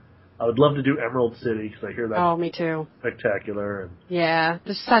do. I would love to do Emerald City, because I hear that's oh, me too. Spectacular. And yeah,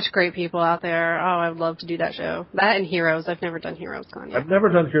 there's such great people out there. Oh, I would love to do that show. That and Heroes. I've never done Heroes Con yet. I've never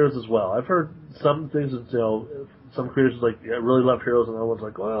done Heroes as well. I've heard some things that, some creators like, I really love Heroes, and other one's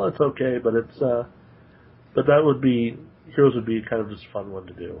like, well, it's okay, but it's, but Heroes would be kind of just a fun one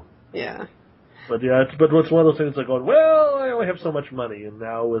to do. Yeah. But yeah, but it's one of those things like going, well, I only have so much money, and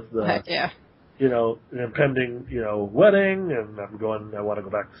now with the, heck yeah. Impending, wedding, and I want to go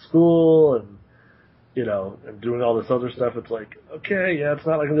back to school, and, and doing all this other stuff, it's like, okay, yeah, it's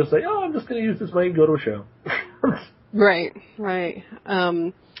not like I can just say, oh, I'm just going to use this money and go to a show. Right.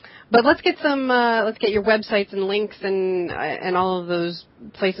 But let's get your websites and links and all of those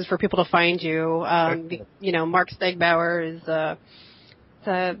places for people to find you. Mark Stegbauer is,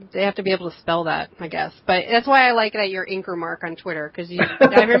 they have to be able to spell that, I guess. But that's why I like that you're Inker Mark on Twitter, because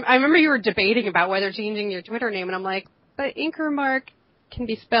I remember you were debating about whether changing your Twitter name, and I'm like, but Inker Mark can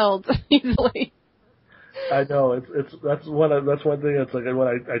be spelled easily. I know that's one thing. It's like when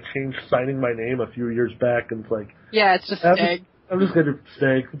I changed signing my name a few years back, and it's like, yeah, it's just Steg. I'm just going to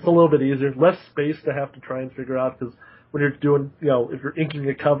Steg. It's a little bit easier, less space to have to try and figure out, because when you're doing, if you're inking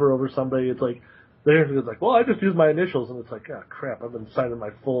a cover over somebody, it's like. It's like, well, I just use my initials, and it's like, oh, crap, I've been signing my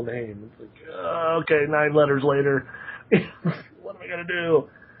full name. It's like, okay, 9 letters later. What am I going to do?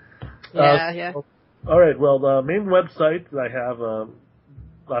 Yeah. All right, well, the main website that I have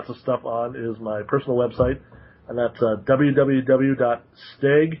lots of stuff on is my personal website, and that's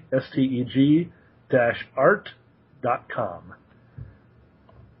www.steg-art.com.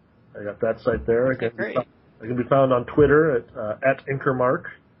 I got that site there. I can be found on Twitter at Inkermark.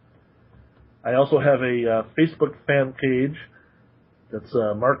 I also have a Facebook fan page that's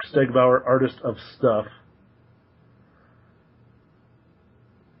Mark Stegbauer, Artist of Stuff.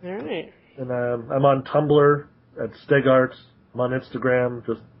 All right. And I'm on Tumblr at StegArts. I'm on Instagram,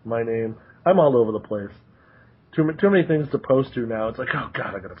 just my name. I'm all over the place. Too many things to post to now. It's like, oh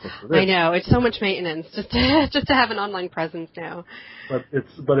God, I gotta post for this. I know, it's so much maintenance just to have an online presence now. But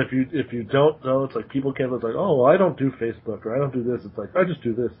if you don't know, it's like people can't. It's like, oh, well, I don't do Facebook or I don't do this. It's like I just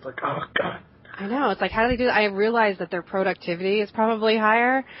do this. It's like, oh God. I know. It's like, how do they do that? I realize that their productivity is probably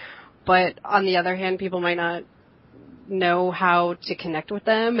higher, but on the other hand, people might not know how to connect with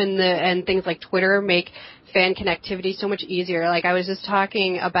them, and things like Twitter make fan connectivity so much easier. Like, I was just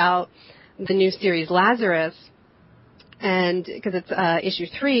talking about the new series Lazarus, and because it's issue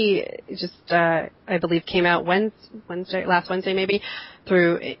 3, it just I believe came out last Wednesday maybe,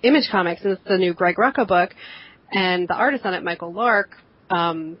 through Image Comics, and it's the new Greg Rucka book, and the artist on it, Michael Lark,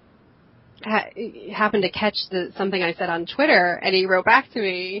 happened to catch something I said on Twitter, and he wrote back to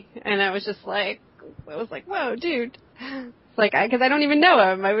me, and I was like, whoa, dude. It's like, because I don't even know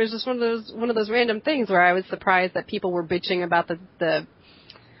him. I was just one of those random things where I was surprised that people were bitching about the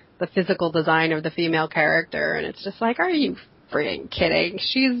physical design of the female character, and it's just like, are you freaking kidding?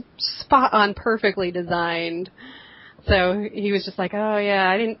 She's spot on, perfectly designed. So he was just like, oh yeah,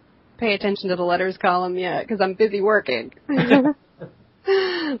 I didn't pay attention to the letters column yet because I'm busy working.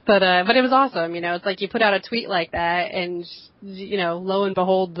 But it was awesome, It's like you put out a tweet like that, and lo and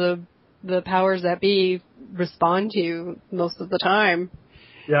behold, the powers that be respond to you most of the time.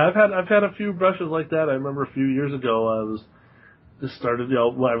 Yeah, I've had a few brushes like that. I remember a few years ago, this started,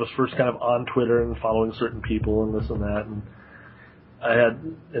 when I was first kind of on Twitter and following certain people and this and that,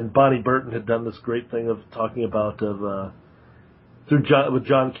 and Bonnie Burton had done this great thing of talking about with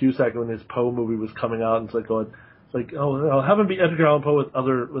John Cusack when his Poe movie was coming out, and it's like, I'll have him be Edgar Allan Poe with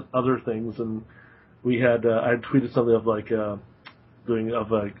other things, and we had I tweeted something of like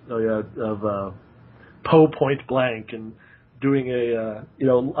Poe Point Blank, and doing a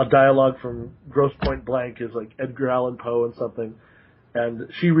dialogue from Grosse Point Blank is like Edgar Allan Poe and something, And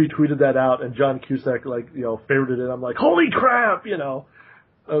she retweeted that out, and John Cusack, favorited it. I'm like, holy crap,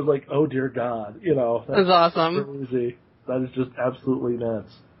 I was like, oh dear God, That's awesome. Crazy. That is just absolutely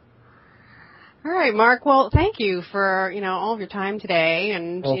nuts. All right, Mark. Well, thank you for, all of your time today,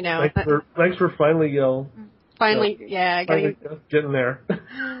 and, Thanks for finally, getting there.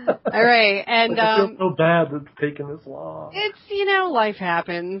 All right, and I feel so bad that it's taken this long. It's, life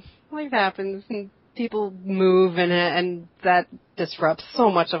happens. Life happens, and people move, and that disrupts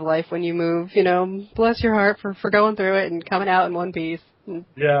so much of life when you move. Bless your heart for going through it and coming out in one piece.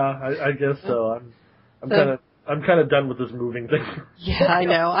 Yeah, I guess so. I'm kind of done with this moving thing. Yeah, I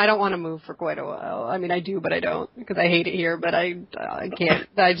know. I don't want to move for quite a while. I mean, I do, but I don't, because I hate it here. But I can't.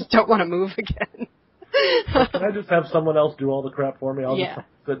 I just don't want to move again. Can I just have someone else do all the crap for me? I'll just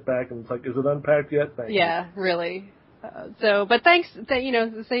sit back and it's like, is it unpacked yet? Thank you. Really. But thanks.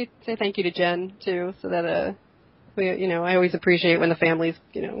 Say thank you to Jen too, so that we, I always appreciate when the families,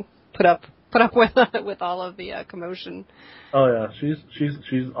 put up with all of the commotion. Oh yeah,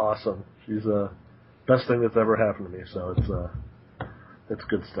 she's awesome. She's best thing that's ever happened to me. So it's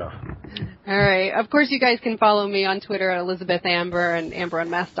good stuff. All right. Of course, you guys can follow me on Twitter at Elizabeth Amber and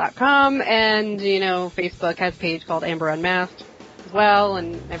AmberUnmasked.com, and Facebook has a page called Amber Unmasked as well,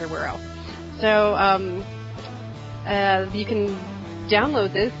 and everywhere else. So you can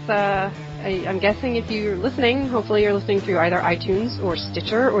download this. I'm guessing if you're listening, hopefully you're listening through either iTunes or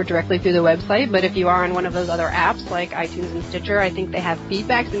Stitcher or directly through the website. But if you are on one of those other apps like iTunes and Stitcher, I think they have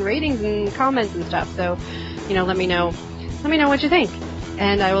feedbacks and ratings and comments and stuff. So, let me know what you think.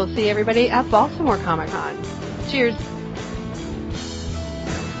 And I will see everybody at Baltimore Comic-Con. Cheers.